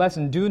 continue this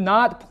lesson. Do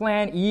not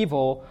plan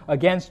evil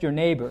against your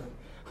neighbor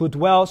who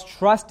dwells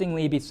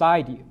trustingly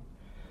beside you.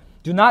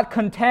 Do not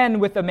contend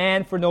with a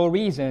man for no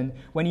reason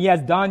when he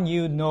has done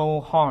you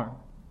no harm.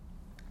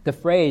 The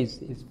phrase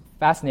is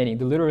fascinating.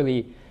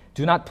 Literally,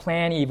 do not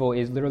plan evil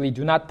is literally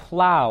do not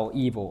plow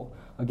evil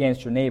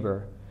against your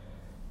neighbor,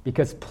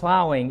 because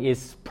plowing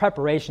is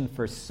preparation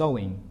for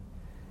sowing.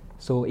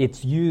 So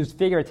it's used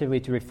figuratively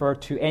to refer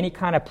to any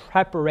kind of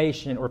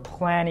preparation or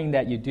planning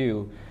that you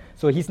do.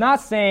 So he's not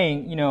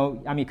saying,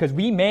 because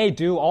we may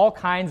do all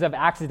kinds of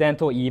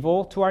accidental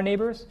evil to our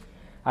neighbors.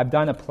 I've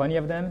done plenty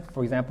of them,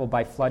 for example,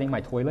 by flooding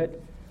my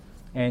toilet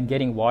and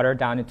getting water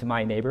down into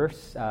my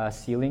neighbor's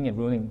ceiling and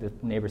ruining the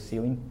neighbor's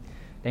ceiling.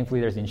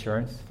 Thankfully, there's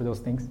insurance for those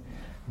things.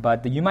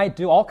 But you might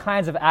do all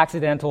kinds of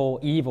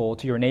accidental evil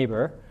to your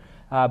neighbor,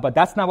 but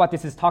that's not what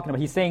this is talking about.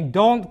 He's saying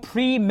don't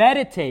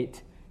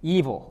premeditate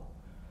evil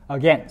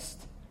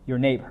against your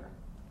neighbor.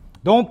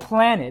 Don't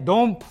plan it.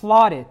 Don't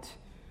plot it.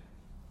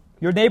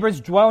 Your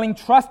neighbor's dwelling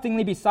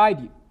trustingly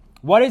beside you.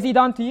 What has he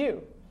done to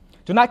you?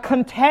 Do not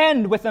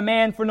contend with a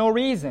man for no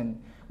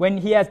reason when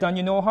he has done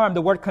you no harm.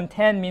 The word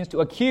contend means to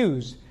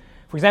accuse.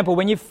 For example,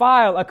 when you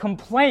file a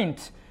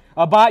complaint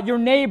about your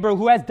neighbor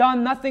who has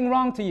done nothing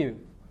wrong to you,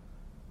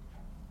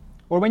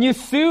 or when you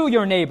sue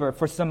your neighbor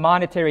for some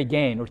monetary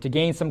gain or to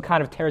gain some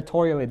kind of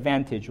territorial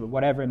advantage or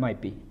whatever it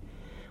might be.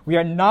 We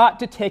are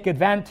not to take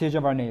advantage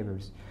of our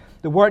neighbors.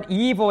 The word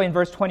evil in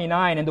verse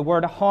 29 and the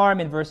word harm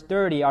in verse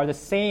 30 are the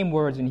same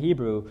words in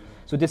Hebrew.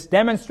 So this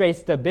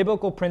demonstrates the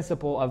biblical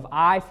principle of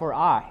eye for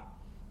eye.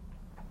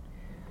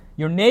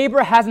 Your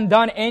neighbor hasn't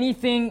done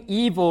anything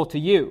evil to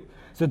you,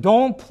 so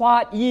don't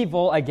plot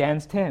evil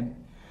against him.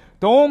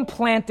 Don't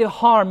plan to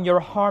harm your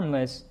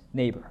harmless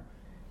neighbor.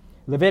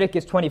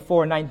 Leviticus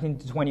 24, 19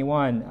 to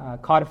 21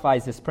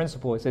 codifies this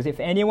principle. It says,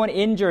 if anyone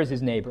injures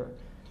his neighbor,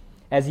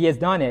 as he has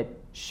done it,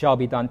 shall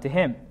be done to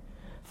him.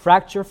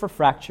 Fracture for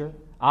fracture,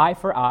 eye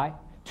for eye,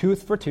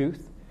 tooth for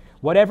tooth.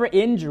 Whatever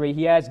injury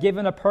he has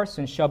given a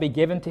person shall be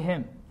given to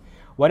him.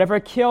 Whatever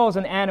kills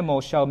an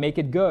animal shall make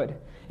it good,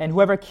 and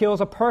whoever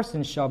kills a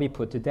person shall be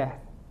put to death.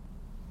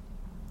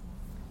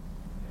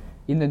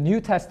 In the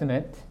New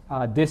Testament,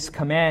 this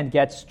command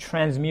gets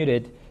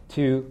transmuted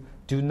to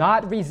do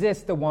not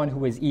resist the one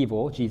who is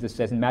evil, Jesus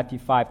says in Matthew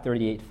 5,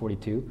 38,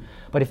 42.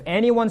 But if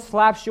anyone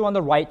slaps you on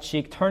the right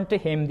cheek, turn to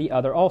him the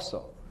other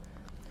also.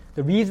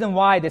 The reason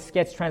why this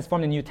gets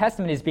transformed in the New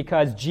Testament is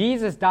because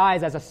Jesus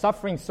dies as a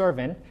suffering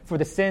servant for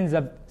the sins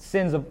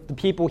of the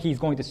people he's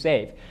going to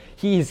save.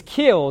 He is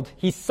killed,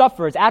 he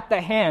suffers at the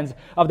hands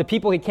of the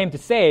people he came to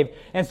save.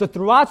 And so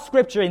throughout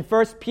Scripture, in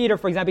 1 Peter,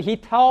 for example, he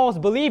tells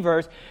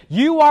believers,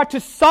 you are to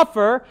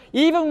suffer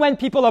even when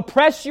people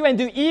oppress you and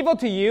do evil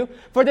to you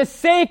for the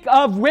sake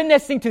of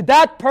witnessing to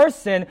that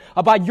person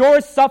about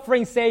your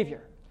suffering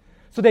Savior.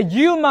 So that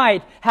you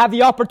might have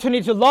the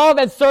opportunity to love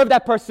and serve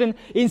that person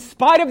in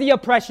spite of the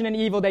oppression and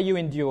evil that you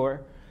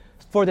endure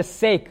for the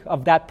sake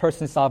of that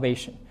person's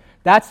salvation.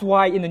 That's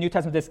why in the New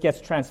Testament this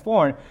gets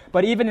transformed.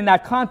 But even in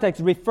that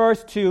context, it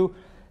refers to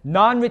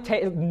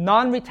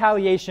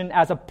non-retaliation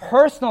as a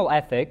personal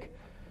ethic.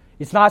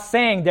 It's not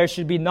saying there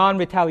should be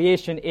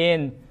non-retaliation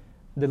in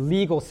the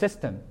legal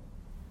system,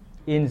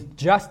 in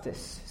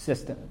justice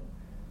system.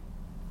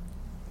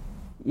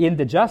 In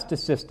the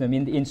justice system,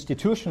 in the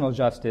institutional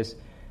justice,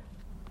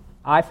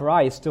 eye for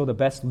eye is still the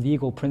best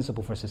legal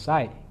principle for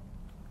society.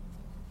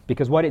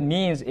 Because what it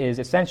means is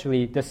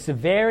essentially the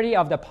severity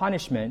of the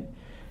punishment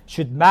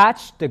should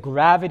match the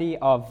gravity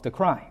of the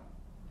crime.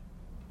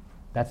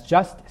 That's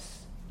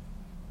justice.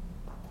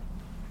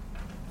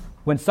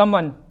 When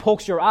someone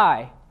pokes your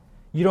eye,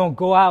 you don't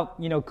go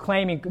out,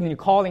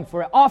 calling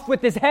for it, off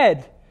with his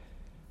head.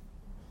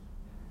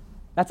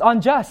 That's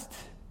unjust.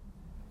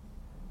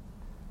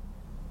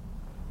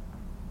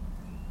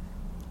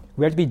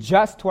 We have to be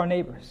just to our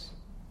neighbors.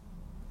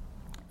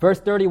 Verse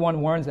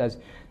 31 warns us,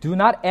 do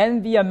not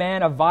envy a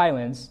man of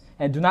violence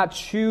and do not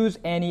choose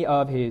any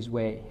of his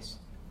ways.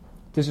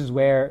 This is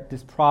where the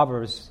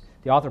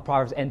author of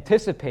Proverbs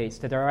anticipates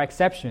that there are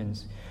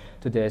exceptions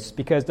to this,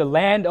 because the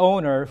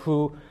landowner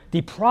who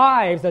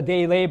deprives the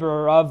day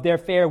laborer of their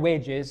fair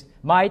wages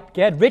might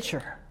get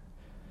richer,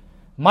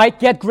 might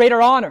get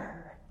greater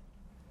honor.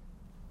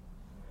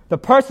 The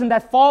person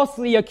that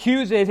falsely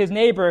accuses his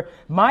neighbor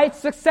might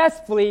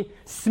successfully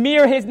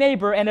smear his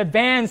neighbor and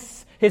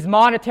advance his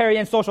monetary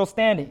and social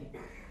standing.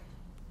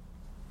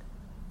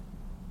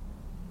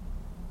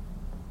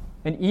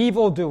 An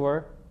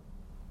evildoer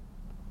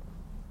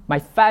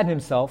might fatten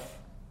himself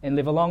and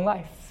live a long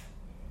life.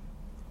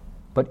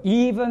 But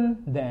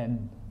even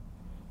then,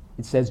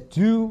 it says,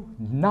 do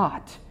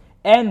not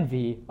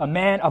envy a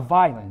man of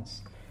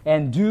violence,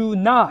 and do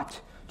not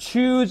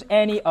choose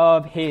any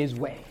of his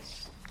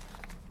ways.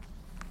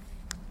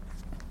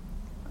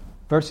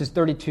 Verses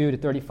 32 to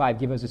 35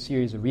 give us a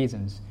series of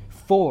reasons.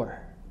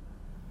 For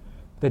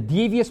the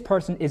devious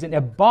person is an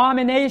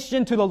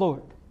abomination to the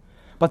Lord,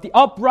 but the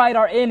upright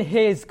are in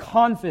his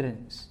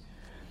confidence.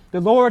 The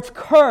Lord's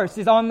curse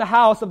is on the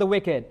house of the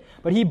wicked,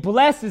 but he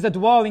blesses the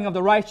dwelling of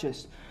the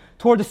righteous.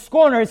 Toward the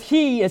scorners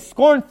he is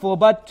scornful,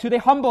 but to the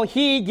humble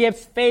he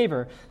gives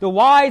favor. The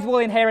wise will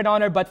inherit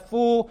honor, but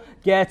fool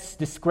gets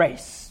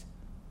disgrace.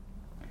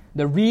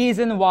 The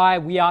reason why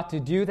we ought to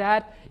do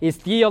that is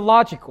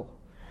theological.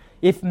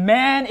 If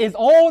man is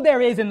all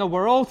there is in the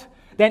world,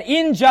 then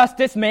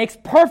injustice makes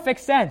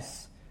perfect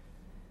sense.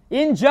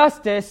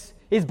 Injustice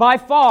is by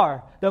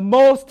far the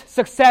most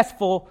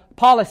successful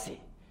policy.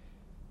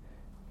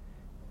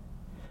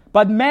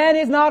 But man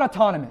is not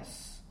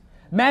autonomous.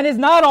 Man is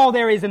not all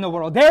there is in the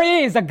world.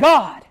 There is a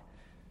God.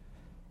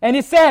 And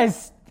it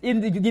says,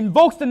 it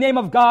invokes the name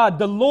of God,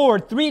 the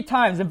Lord, 3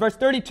 times in verse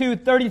 32,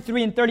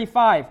 33, and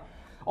 35.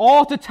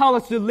 All to tell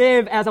us to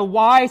live as a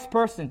wise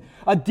person.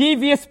 A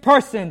devious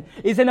person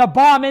is an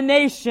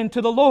abomination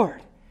to the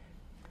Lord.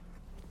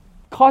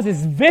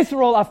 Causes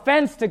visceral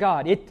offense to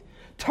God. It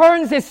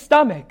turns his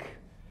stomach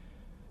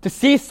to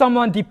see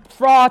someone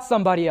defraud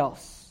somebody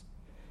else.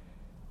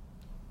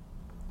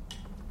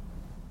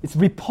 It's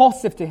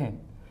repulsive to him.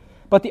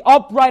 But the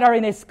upright are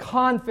in his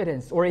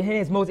confidence, or in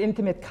his most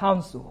intimate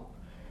counsel.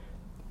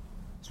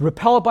 It's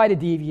repelled by the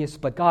devious,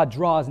 but God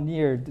draws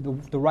near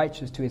the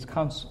righteous to his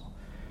counsel.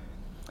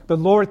 The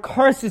Lord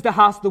curses the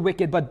house of the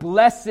wicked, but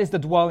blesses the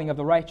dwelling of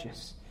the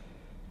righteous.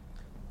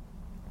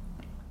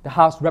 The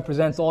house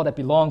represents all that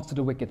belongs to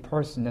the wicked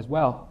person as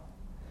well.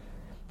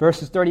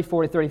 Verses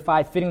 34 to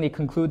 35 fittingly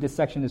conclude this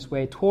section this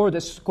way. Toward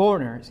the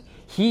scorners,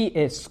 he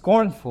is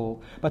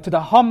scornful, but to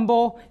the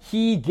humble,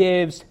 he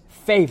gives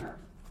favor.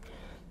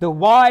 The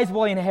wise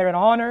will inherit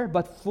honor,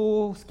 but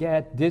fools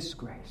get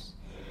disgrace.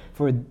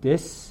 For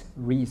this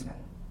reason,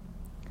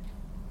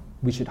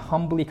 we should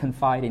humbly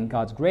confide in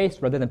God's grace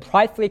rather than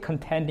pridefully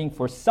contending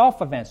for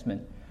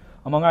self-advancement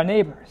among our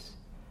neighbors.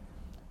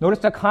 Notice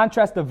the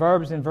contrast of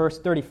verbs in verse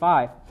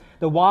 35.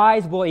 The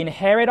wise will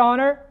inherit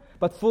honor,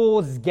 but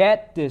fools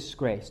get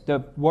disgrace.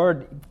 The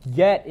word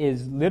get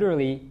is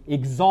literally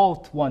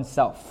exalt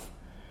oneself,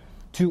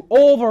 to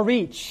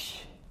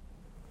overreach,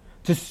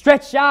 to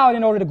stretch out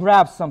in order to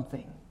grab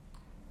something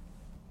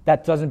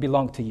that doesn't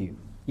belong to you.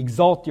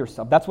 Exalt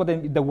yourself. That's what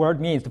the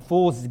word means. The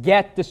fools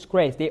get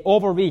disgrace. They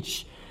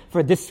overreach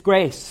for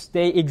disgrace.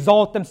 They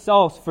exalt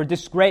themselves for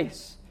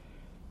disgrace.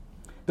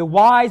 The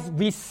wise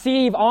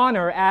receive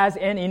honor as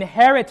an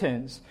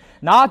inheritance,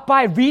 not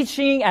by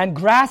reaching and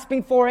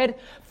grasping for it,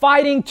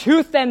 fighting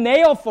tooth and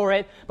nail for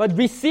it, but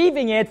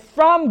receiving it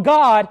from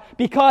God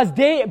because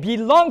they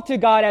belong to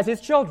God as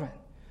His children.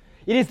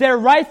 It is their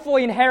rightful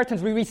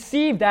inheritance. We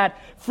receive that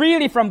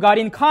freely from God.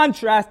 In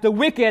contrast, the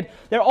wicked,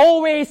 they're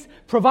always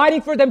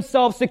providing for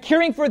themselves,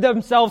 securing for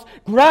themselves,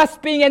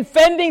 grasping and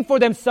fending for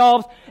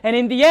themselves. And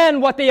in the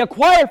end, what they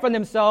acquire for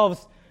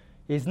themselves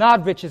is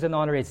not riches and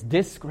honor, it's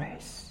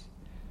disgrace.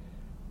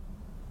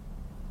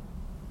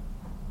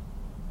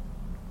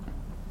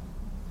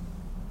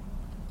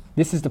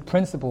 This is the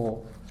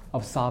principle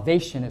of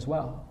salvation as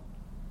well.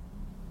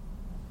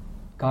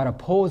 God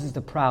opposes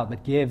the proud,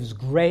 but gives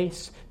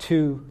grace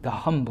to the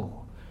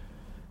humble.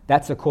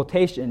 That's a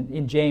quotation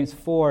in James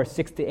 4,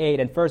 6-8,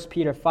 and 1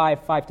 Peter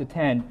 5,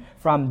 5-10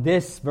 from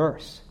this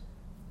verse.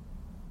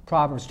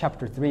 Proverbs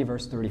chapter 3,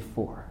 verse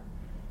 34.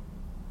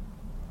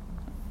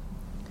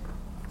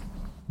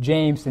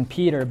 James and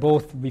Peter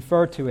both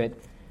refer to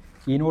it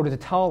in order to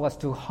tell us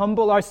to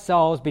humble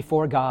ourselves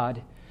before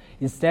God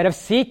instead of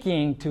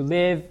seeking to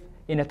live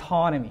in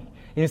autonomy,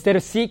 instead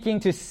of seeking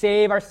to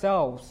save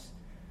ourselves.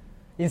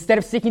 Instead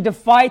of seeking to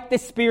fight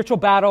this spiritual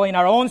battle in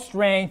our own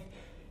strength,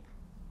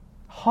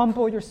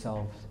 humble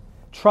yourselves,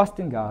 trust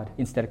in God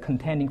instead of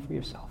contending for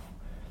yourself.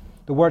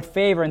 The word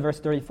favor in verse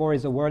 34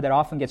 is a word that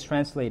often gets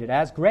translated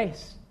as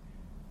grace.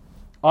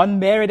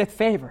 Unmerited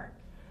favor,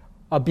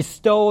 a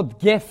bestowed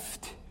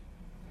gift.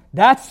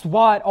 That's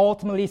what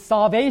ultimately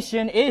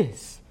salvation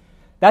is.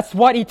 That's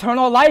what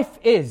eternal life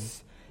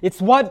is.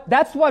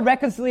 That's what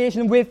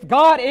reconciliation with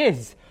God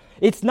is.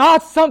 It's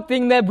not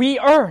something that we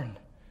earn,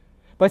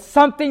 but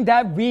something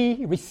that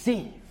we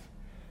receive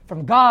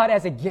from God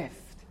as a gift.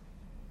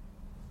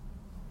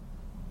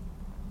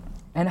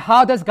 And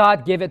how does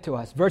God give it to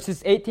us?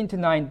 Verses 18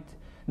 to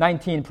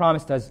 19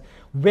 promised us,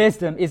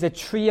 wisdom is a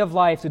tree of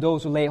life to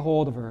those who lay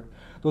hold of her.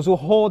 Those who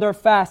hold her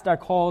fast are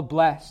called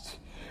blessed.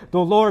 The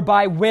Lord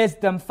by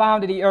wisdom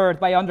founded the earth.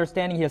 By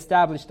understanding he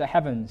established the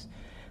heavens.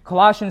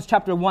 Colossians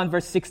chapter 1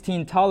 verse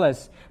 16 tell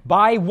us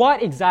by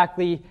what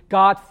exactly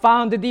God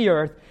founded the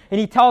earth. And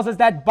he tells us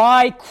that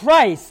by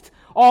Christ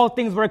all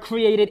things were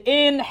created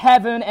in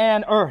heaven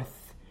and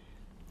earth.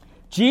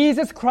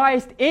 Jesus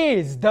Christ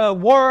is the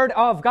Word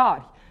of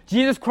God.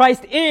 Jesus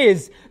Christ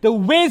is the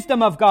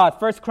wisdom of God.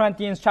 1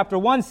 Corinthians chapter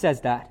 1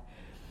 says that.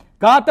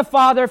 God the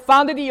Father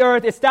founded the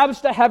earth,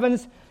 established the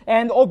heavens,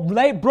 and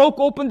broke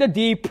open the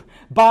deep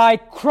by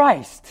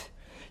Christ.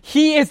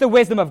 He is the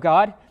wisdom of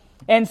God.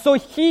 And so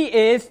he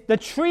is the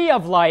tree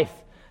of life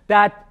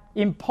that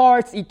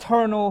imparts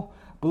eternal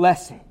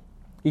blessing,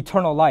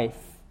 eternal life.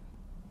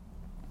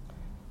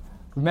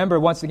 Remember,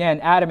 once again,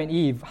 Adam and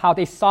Eve, how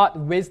they sought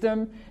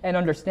wisdom and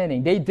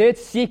understanding. They did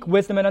seek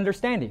wisdom and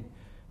understanding.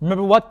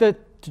 Remember what the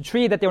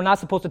tree that they were not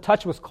supposed to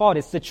touch was called.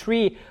 It's the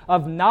tree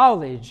of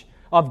knowledge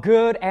of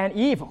good and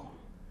evil.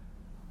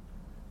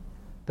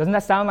 Doesn't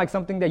that sound like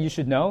something that you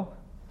should know?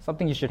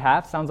 Something you should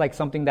have? Sounds like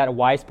something that a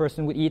wise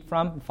person would eat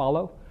from and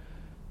follow?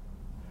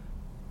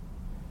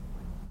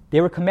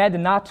 They were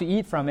commanded not to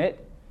eat from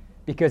it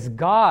because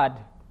God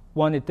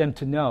wanted them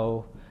to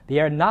know they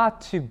are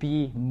not to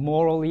be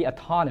morally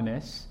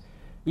autonomous,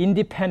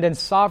 independent,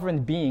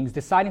 sovereign beings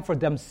deciding for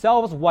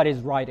themselves what is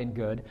right and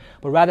good,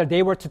 but rather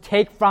they were to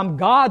take from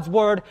God's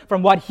word,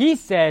 from what he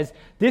says,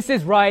 this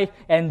is right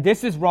and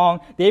this is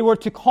wrong. They were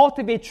to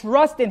cultivate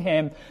trust in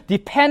him,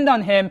 depend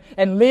on him,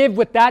 and live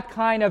with that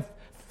kind of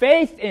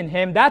faith in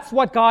him. That's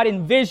what God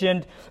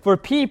envisioned for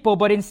people,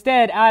 but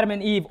instead Adam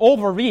and Eve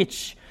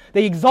overreach.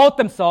 They exalt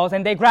themselves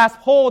and they grasp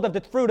hold of the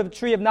fruit of the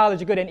tree of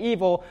knowledge of good and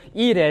evil,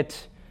 eat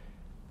it,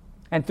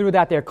 and through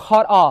that they're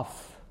cut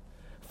off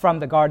from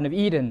the Garden of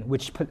Eden,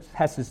 which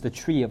possesses the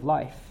tree of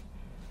life.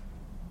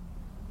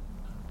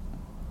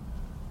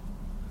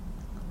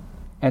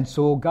 And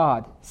so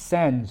God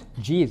sends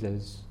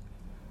Jesus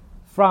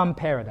from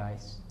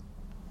paradise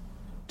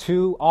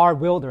to our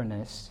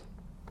wilderness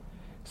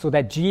so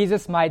that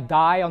Jesus might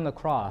die on the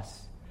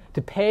cross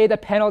to pay the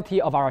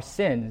penalty of our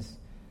sins,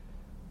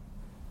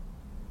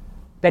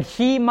 that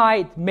he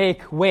might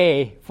make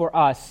way for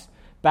us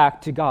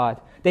back to God,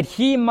 that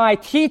he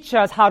might teach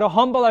us how to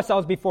humble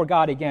ourselves before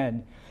God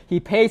again. He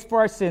pays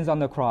for our sins on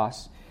the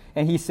cross.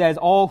 And he says,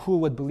 all who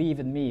would believe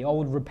in me, all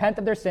who would repent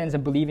of their sins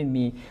and believe in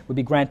me, would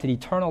be granted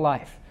eternal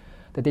life,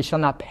 that they shall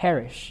not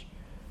perish,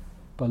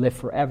 but live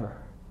forever.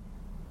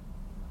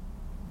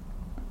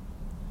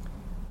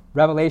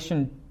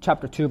 Revelation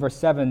chapter 2, verse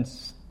 7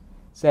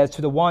 says,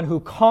 to the one who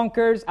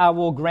conquers, I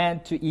will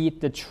grant to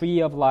eat the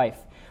tree of life,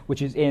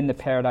 which is in the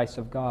paradise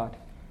of God.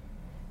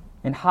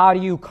 And how do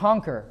you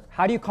conquer?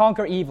 How do you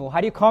conquer evil? How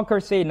do you conquer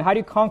Satan? How do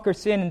you conquer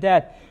sin and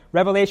death?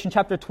 Revelation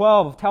chapter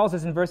 12 tells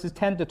us in verses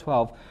 10 to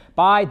 12,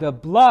 by the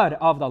blood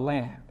of the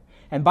Lamb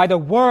and by the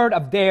word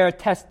of their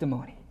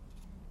testimony.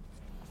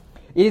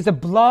 It is the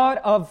blood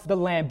of the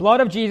Lamb, blood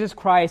of Jesus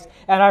Christ,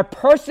 and our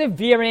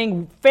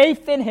persevering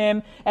faith in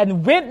him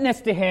and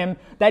witness to him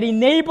that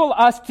enable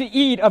us to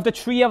eat of the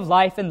tree of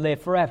life and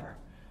live forever.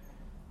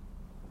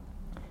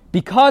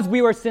 Because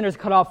we were sinners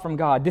cut off from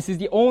God, this is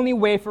the only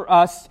way for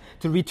us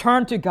to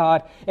return to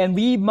God, and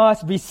we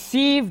must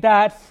receive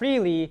that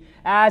freely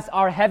as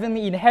our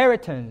heavenly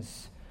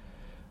inheritance,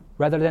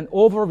 rather than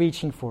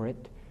overreaching for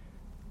it,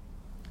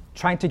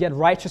 trying to get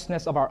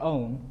righteousness of our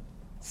own,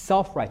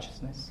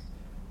 self-righteousness,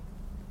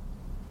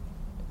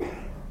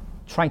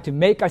 trying to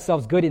make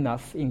ourselves good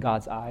enough in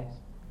God's eyes.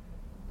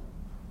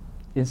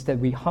 Instead,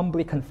 we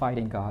humbly confide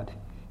in God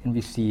and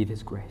receive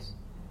his grace.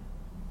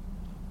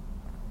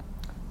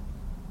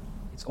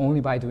 It's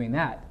only by doing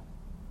that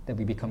that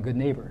we become good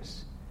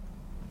neighbors,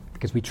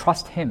 because we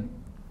trust him.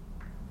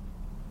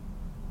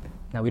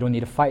 Now we don't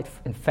need to fight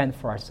and fend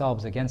for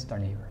ourselves against our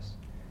neighbors.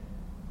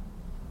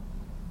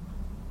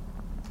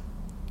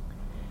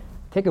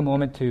 Take a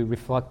moment to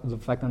reflect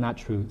on that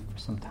truth for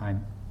some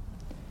time,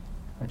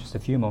 or just a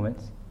few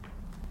moments.